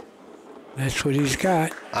 That's what he's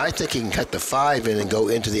got. I think he can cut the 5 in and go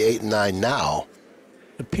into the 8 and 9 now.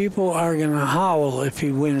 The people are going to howl if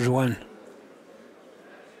he wins one.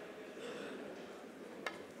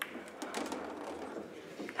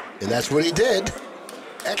 And that's what he did.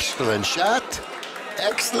 Excellent shot.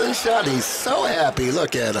 Excellent shot. He's so happy.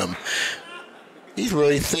 Look at him. He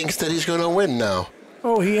really thinks that he's going to win now.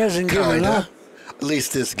 Oh, he hasn't given up. At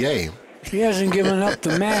least this game. He hasn't given up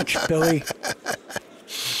the match, Billy.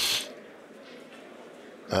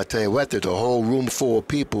 I'll tell you what, there's a whole room full of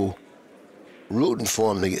people rooting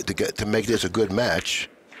for him to make this a good match.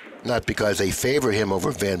 Not because they favor him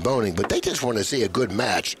over Van Boening, but they just want to see a good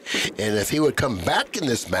match. And if he would come back in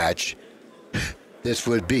this match, this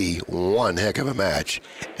would be one heck of a match.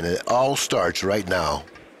 And it all starts right now.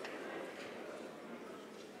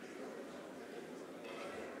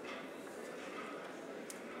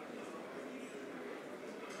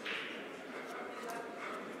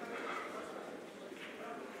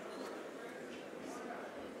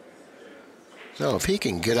 So if he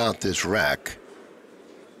can get out this rack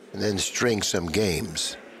and then string some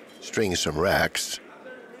games, string some racks.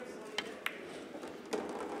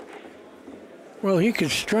 Well, he could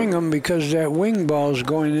string them because that wing ball is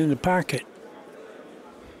going in the pocket.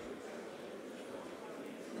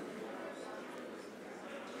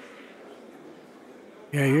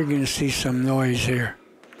 Yeah, you're going to see some noise here.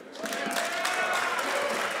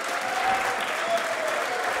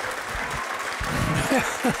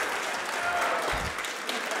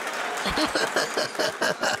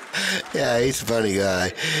 Yeah, he's a funny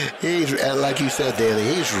guy. He's, like you said,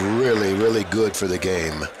 Danny, he's really, really good for the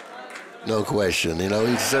game. No question. You know,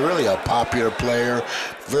 he's really a popular player,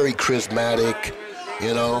 very charismatic,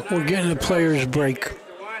 you know. We're getting a player's break.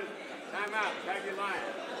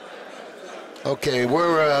 Okay,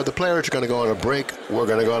 the players are going to go on a break. We're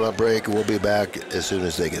going to go on a break. We'll be back as soon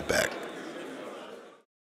as they get back.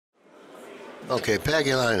 Okay,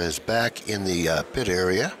 Pagulayan is back in the pit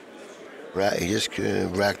area. He just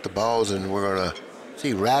racked the balls, and we're going to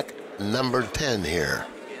see rack number 10 here.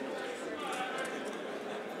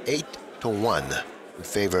 8-1 in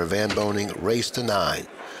favor of Van Boening, race to 9.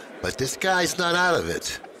 But this guy's not out of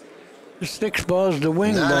it. The 6 ball's the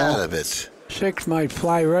wing ball. Not out of it. 6 might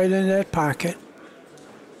fly right in that pocket.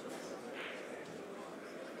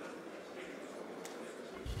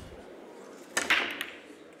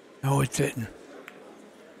 No, it didn't.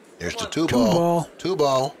 There's the 2 ball. 2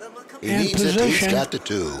 ball. He needs it. He's got the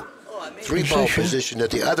 2. 3 ball position at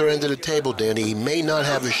the other end of the table, Danny. He may not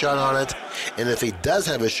have a shot on it. And if he does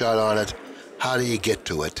have a shot on it, How do you get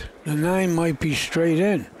to it? The 9 might be straight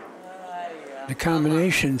in. The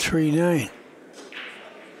combination 3-9.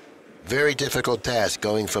 Very difficult task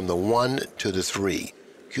going from the 1 to the 3.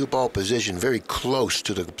 Cue ball position very close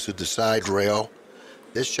to the side rail.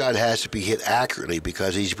 This shot has to be hit accurately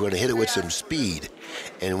because he's going to hit it with some speed.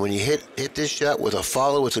 And when you hit this shot with a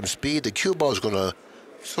follow with some speed, the cue ball is going to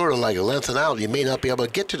sort of like lengthen out. You may not be able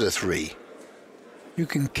to get to the 3. You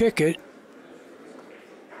can kick it.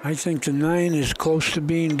 I think the 9 is close to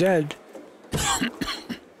being dead. He's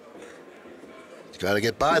got to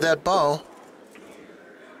get by that ball.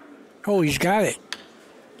 Oh, he's got it.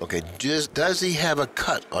 Okay, does he have a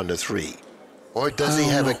cut on the 3? Or does he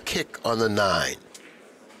have a kick on the 9?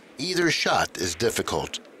 Either shot is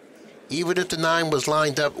difficult. Even if the 9 was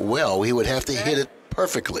lined up well, he would have to hit it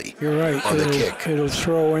perfectly. You're right. On the kick. It'll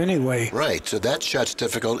throw anyway. Right, so that shot's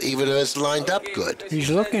difficult even if it's lined up good. He's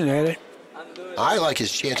looking at it. I like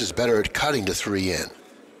his chances better at cutting the 3 in.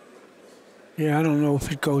 Yeah, I don't know if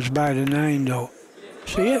it goes by the 9, though.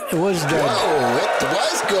 See it? It was dead. Whoa, it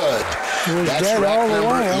was good. It was That's dead rack all the number,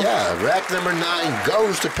 while. yeah, rack number 9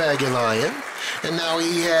 goes to Pagulayan, and now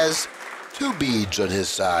he has 2 beads on his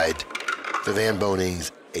side for Van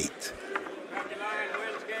Boning's 8.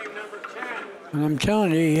 And I'm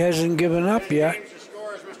telling you, he hasn't given up yet.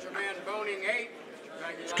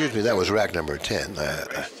 Excuse me, that was rack number 10.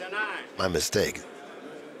 My mistake.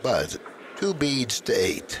 But 2 beads to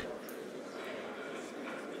 8.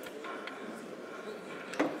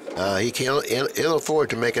 He can't ill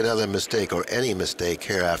afford to make another mistake or any mistake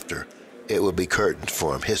hereafter. It will be curtained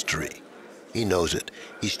for him. History. He knows it.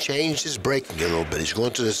 He's changed his breaking a little bit. He's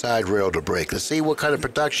going to the side rail to break. Let's see what kind of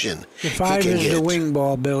production The he 5 can is get. the wing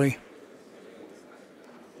ball, Billy.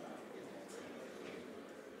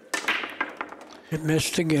 It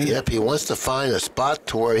missed again. Yep, he wants to find a spot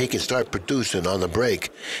to where he can start producing on the break,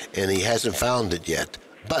 and he hasn't found it yet.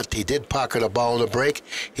 But he did pocket a ball on the break.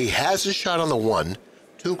 He has a shot on the 1,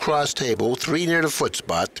 2 cross table, 3 near the foot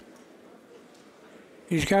spot.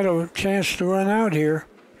 He's got a chance to run out here.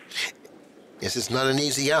 Yes, it's not an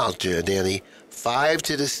easy out, Danny. 5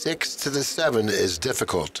 to the 6 to the 7 is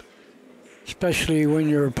difficult. Especially when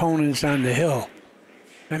your opponent's on the hill.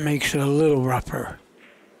 That makes it a little rougher.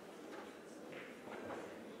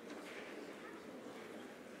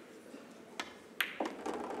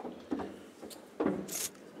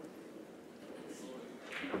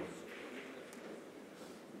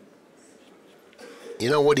 You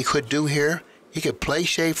know what he could do here? He could play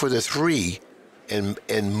shade for the 3 and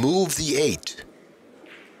move the 8.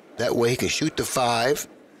 That way he can shoot the 5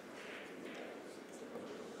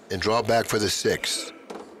 and draw back for the 6.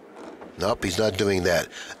 Nope, he's not doing that.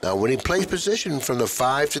 Now, when he plays position from the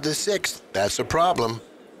 5 to the 6, that's a problem.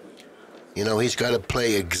 You know, he's got to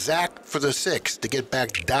play exact for the 6 to get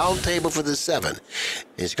back down table for the 7.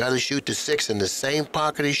 He's got to shoot the 6 in the same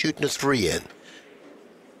pocket he's shooting the 3 in.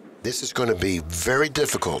 This is going to be very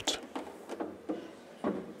difficult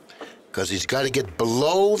because he's got to get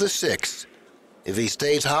below the 6. If he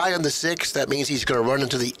stays high on the 6, that means he's going to run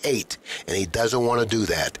into the 8, and he doesn't want to do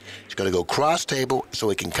that. He's going to go cross table so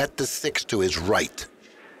he can cut the 6 to his right.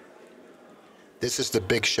 This is the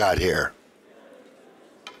big shot here.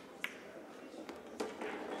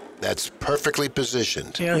 That's perfectly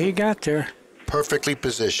positioned. Yeah, he got there. Perfectly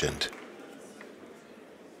positioned.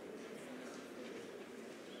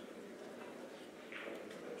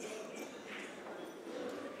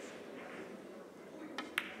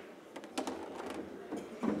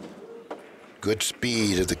 Good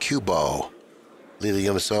speed of the cue ball, leaving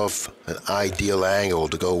himself an ideal angle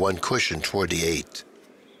to go 1 cushion toward the 8.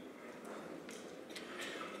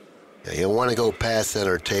 Now, he'll want to go past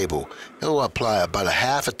center table. He'll apply about a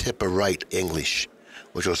half a tip of right English,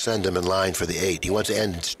 which will send him in line for the 8. He wants to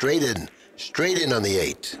end straight in on the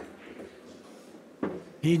 8.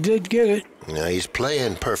 He did get it. Now, he's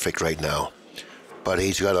playing perfect right now, but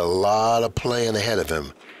he's got a lot of playing ahead of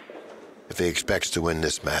him if he expects to win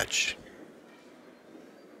this match.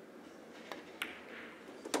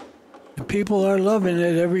 The people are loving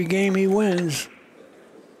it every game he wins.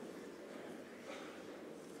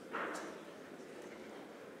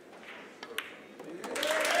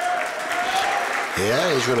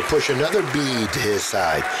 Yeah, he's going to push another bead to his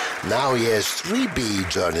side. Now he has 3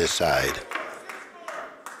 beads on his side.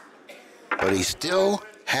 But he still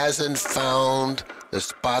hasn't found the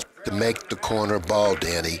spot to make the corner ball,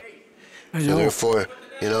 Danny. So therefore,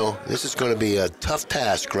 you know, this is going to be a tough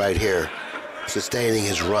task right here, sustaining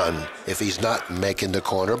his run if he's not making the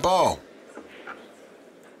corner ball.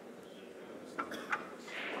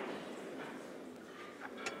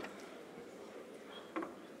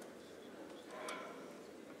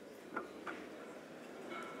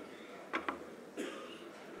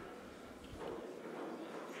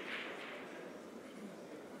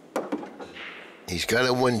 He's got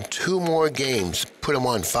to win 2 more games, put him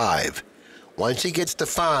on 5. Once he gets to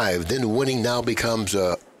 5, then winning now becomes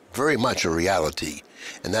very much a reality.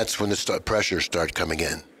 And that's when the pressure starts coming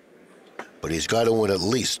in. But he's got to win at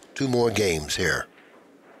least 2 more games here.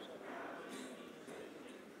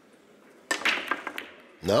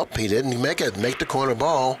 Nope, he didn't make the corner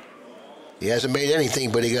ball. He hasn't made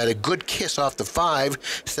anything, but he got a good kiss off the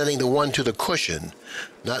 5, sending the 1 to the cushion,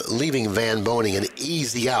 not leaving Van Boening an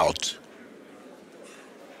easy out.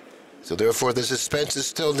 So therefore, the suspense is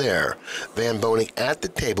still there. Van Boening at the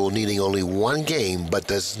table, needing only 1 game, but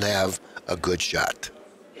doesn't have a good shot.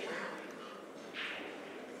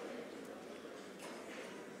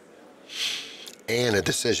 And a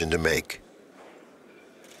decision to make.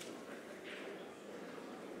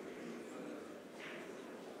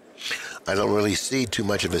 I don't really see too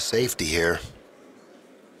much of a safety here.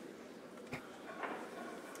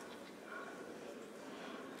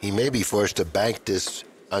 He may be forced to bank this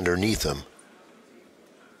underneath him.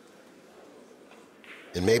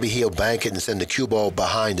 And maybe he'll bank it and send the cue ball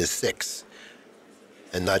behind his 6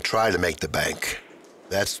 and not try to make the bank.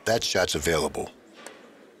 That shot's available.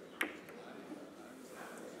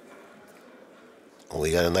 Oh,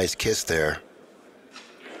 we got a nice kiss there.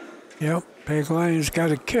 Yep, Pagulayan's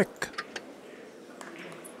got a kick.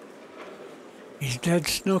 He's dead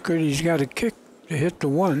snookered. He's got a kick to hit the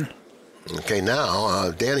 1. Okay, now,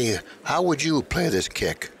 Danny, how would you play this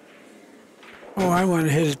kick? Oh, I want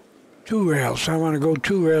to hit it 2 rails. I want to go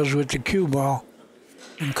 2 rails with the cue ball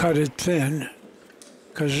and cut it thin.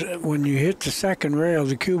 Because when you hit the 2nd rail,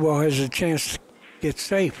 the cue ball has a chance to get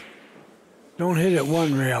safe. Don't hit it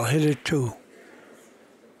 1 rail, hit it 2.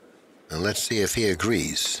 And let's see if he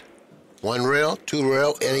agrees. 1 rail, 2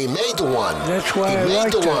 rail, and he made the 1. That's why I He like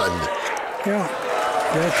made the that. 1. Yeah,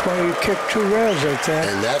 that's why you kick 2 rails like that.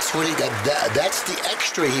 And that's what he got. That's the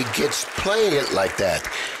extra he gets playing it like that.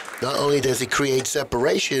 Not only does he create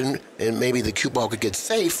separation, and maybe the cue ball could get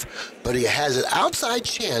safe, but he has an outside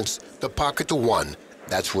chance to pocket the 1.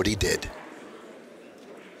 That's what he did.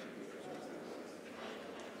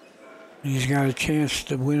 He's got a chance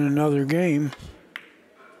to win another game.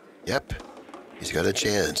 Yep, he's got a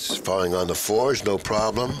chance. Falling on the 4s, no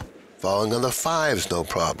problem. Falling on the 5s, no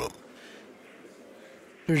problem.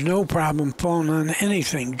 There's no problem falling on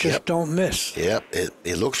anything. Just don't miss. Yep,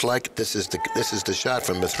 it looks like this is the shot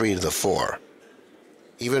from the 3 to the 4.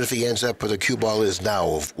 Even if he ends up where the cue ball is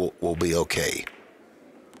now, will be okay.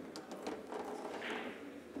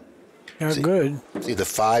 Yeah, good. See, the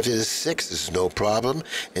 5 to the 6 is no problem,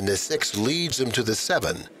 and the 6 leads him to the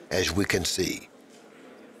 7, as we can see.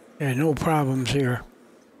 Yeah, no problems here.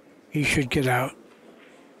 He should get out.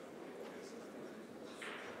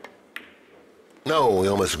 No, we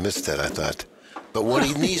almost missed that, I thought. But what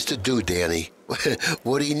he needs to do, Danny,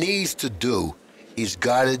 what he needs to do, he's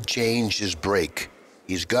got to change his break.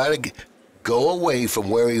 He's got to go away from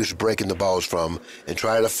where he was breaking the balls from and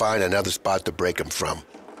try to find another spot to break them from.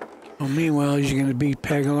 Well, meanwhile, he's going to beat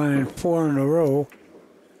Pagulayan 4 in a row.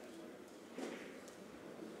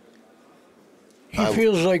 He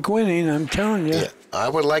feels like winning, I'm telling you. Yeah, I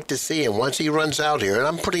would like to see him once he runs out here, and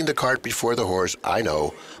I'm putting the cart before the horse, I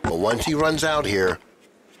know, but once he runs out here,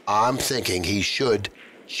 I'm thinking he should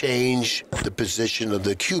change the position of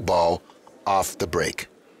the cue ball off the break.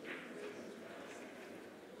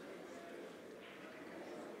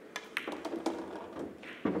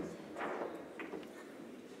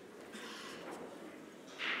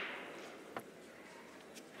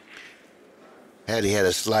 Had he had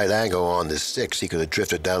a slight angle on the 6, he could have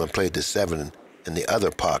drifted down and played the 7 in the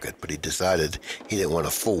other pocket, but he decided he didn't want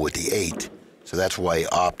to fool with the 8, so that's why he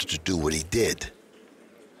opted to do what he did.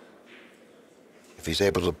 If he's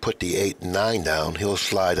able to put the 8 and 9 down, he'll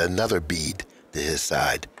slide another bead to his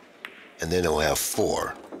side, and then he'll have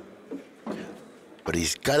 4. But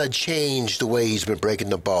he's got to change the way he's been breaking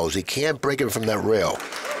the balls. He can't break it from that rail.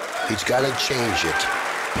 He's got to change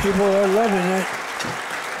it. People are loving it.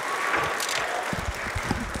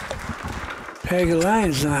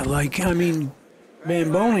 Pagulayan's not liking, Van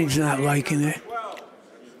Boning's not liking it.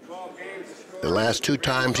 The last 2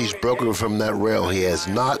 times he's broken from that rail, he has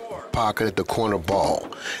not pocketed the corner ball.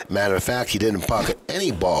 Matter of fact, he didn't pocket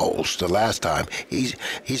any balls the last time.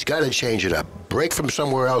 He's got to change it up. Break from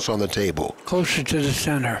somewhere else on the table. Closer to the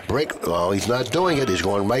center. Break. Well, he's not doing it. He's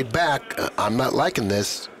going right back. I'm not liking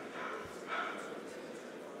this.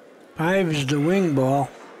 5 is the wing ball.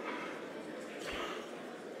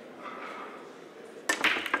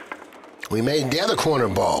 We made the other corner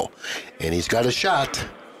ball, and he's got a shot.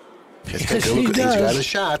 Yes, he does. He's got a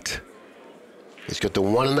shot. He's got the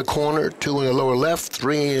 1 in the corner, 2 in the lower left,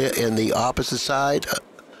 3 in the opposite side.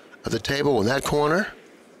 of the table in that corner.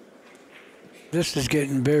 This is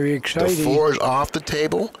getting very The exciting. 4 is off the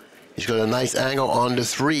table. He's got a nice angle on the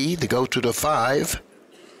 3 to go to the 5.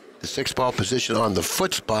 The 6-ball position on the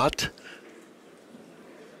foot spot.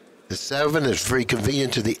 The 7 is very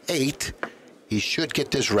convenient to the 8. He should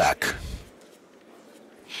get this rack.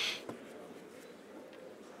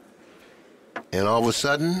 And all of a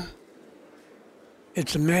sudden,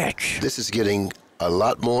 It's a match. this is getting a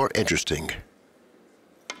lot more interesting.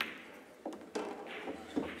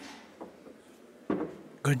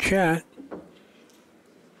 Good shot.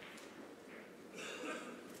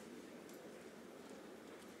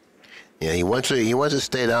 Yeah, he wants to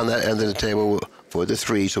stay down that end of the table for the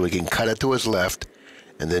 3 so he can cut it to his left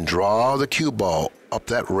and then draw the cue ball up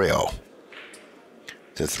that rail.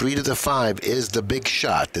 The 3 to the 5 is the big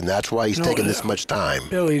shot, and that's why he's taking this much time.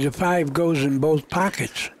 Billy, the 5 goes in both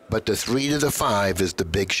pockets. But the 3 to the 5 is the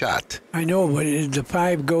big shot. I know, but the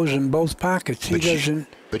 5 goes in both pockets. He doesn't.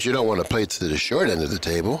 But you don't want to play to the short end of the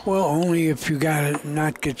table. Well, only if you got to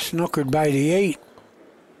not get snookered by the 8.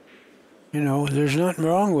 You know, there's nothing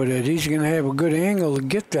wrong with it. He's going to have a good angle to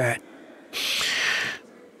get that.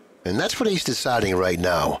 And that's what he's deciding right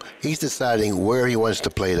now. He's deciding where he wants to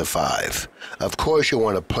play the 5. Of course, you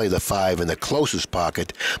want to play the 5 in the closest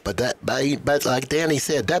pocket, but like Danny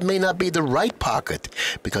said, that may not be the right pocket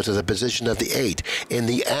because of the position of the 8. And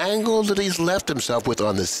the angle that he's left himself with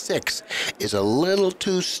on the 6 is a little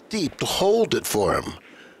too steep to hold it for him,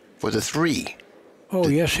 for the 3. Oh,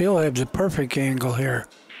 yes, he'll have the perfect angle here.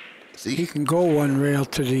 See? He can go one rail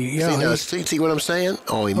to the... Yeah, See what I'm saying?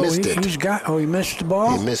 Oh, he missed it. He missed the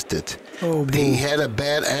ball? He missed it. Oh, boo. He had a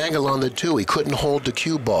bad angle on the 2. He couldn't hold the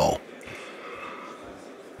cue ball.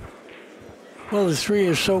 Well, the 3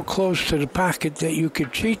 is so close to the pocket that you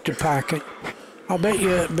could cheat the pocket. I'll bet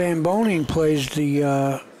you Van Boening plays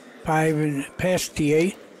the 5 and past the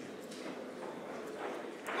 8.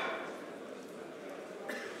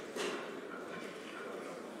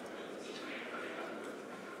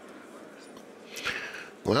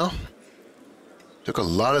 Well, took a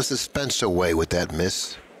lot of suspense away with that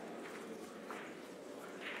miss.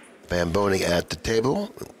 Van Boening at the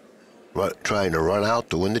table, trying to run out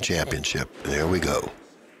to win the championship. And here we go.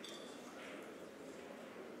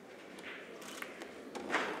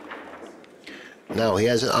 Now he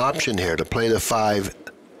has an option here to play the 5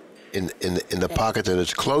 in the pocket that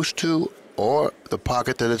it's close to or the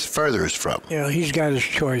pocket that it's furthest from. Yeah, he's got his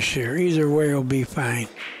choice here. Either way will be fine.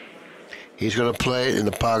 He's going to play it in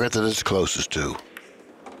the pocket that it's closest to.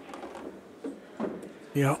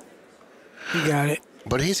 Yep, he got it.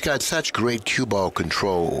 But he's got such great cue ball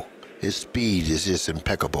control. His speed is just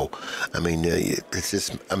impeccable. I mean, it's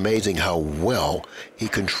just amazing how well he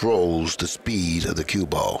controls the speed of the cue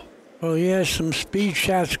ball. Well, he has some speed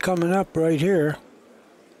shots coming up right here.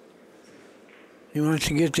 He wants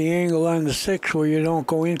to get the angle on the 6 where you don't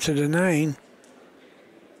go into the 9.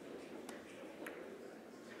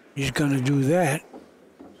 He's going to do that.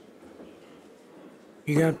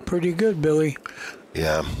 You got pretty good, Billy.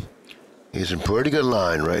 Yeah, he's in pretty good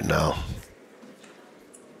line right now.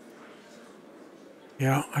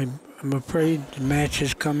 Yeah, I'm afraid the match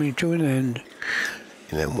is coming to an end.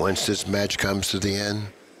 And then once this match comes to the end,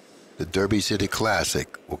 the Derby City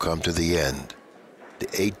Classic will come to the end. The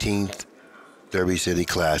 18th Derby City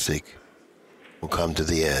Classic will come to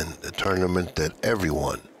the end. The tournament that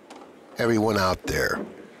everyone out there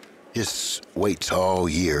just waits all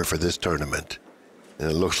year for this tournament. And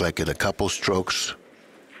it looks like in a couple strokes,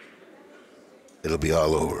 it'll be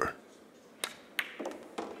all over.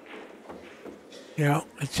 Yeah,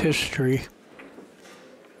 it's history.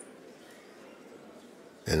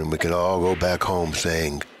 And we can all go back home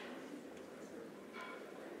saying,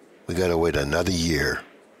 we got to wait another year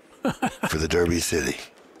for the Derby City.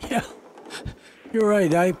 Yeah, you're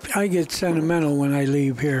right. I get sentimental when I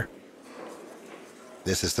leave here.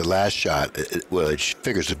 This is the last shot, well, it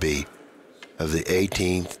figures to be, of the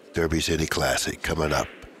 18th Derby City Classic coming up.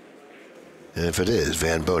 And if it is,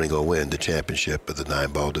 Van Boening will win the championship of the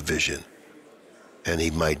 9-ball division. And he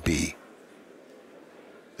might be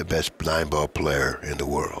the best 9-ball player in the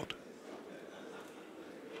world.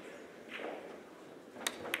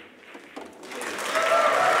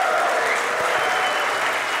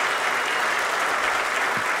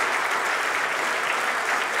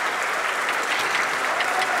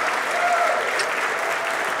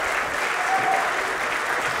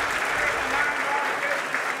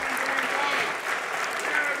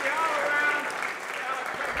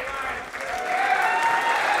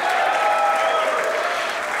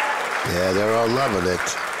 Yeah, they're all loving it.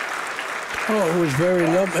 Oh, it was very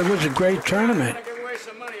lovely. It was a great tournament.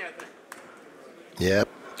 Yep.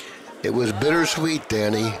 It was bittersweet,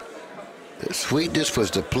 Danny. The sweetness was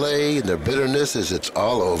the play, and the bitterness is it's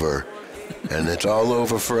all over. And it's all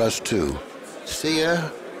over for us, too. See ya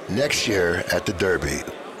next year at the Derby.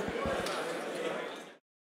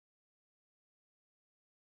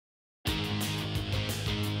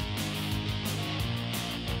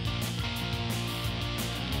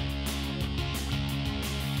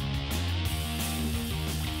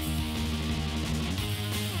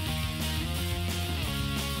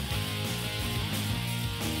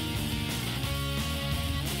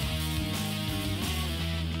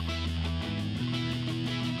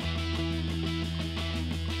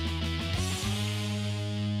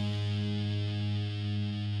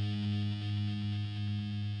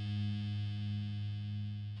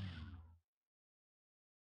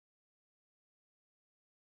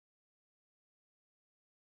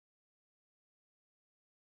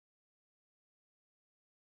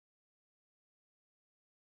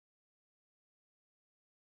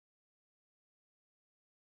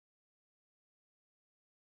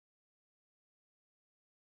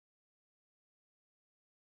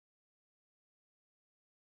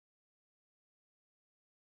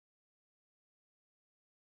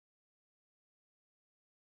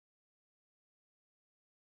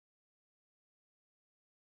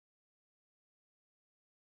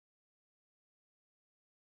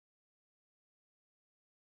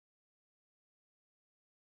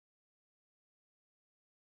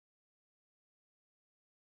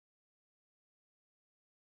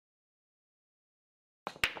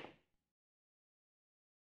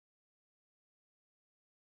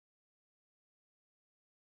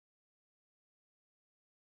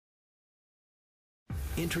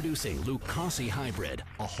 Introducing Lucasi Hybrid,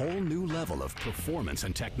 a whole new level of performance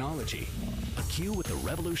and technology. A cue with the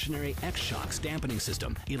revolutionary X-Shocks dampening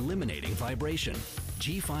system, eliminating vibration.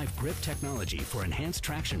 G5 grip technology for enhanced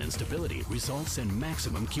traction and stability results in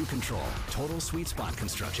maximum cue control. Total sweet spot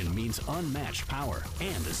construction means unmatched power.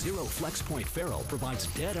 And the Zero Flex Point ferrule provides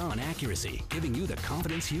dead-on accuracy, giving you the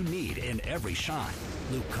confidence you need in every shot.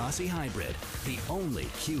 Lucasi Hybrid, the only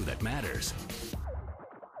cue that matters.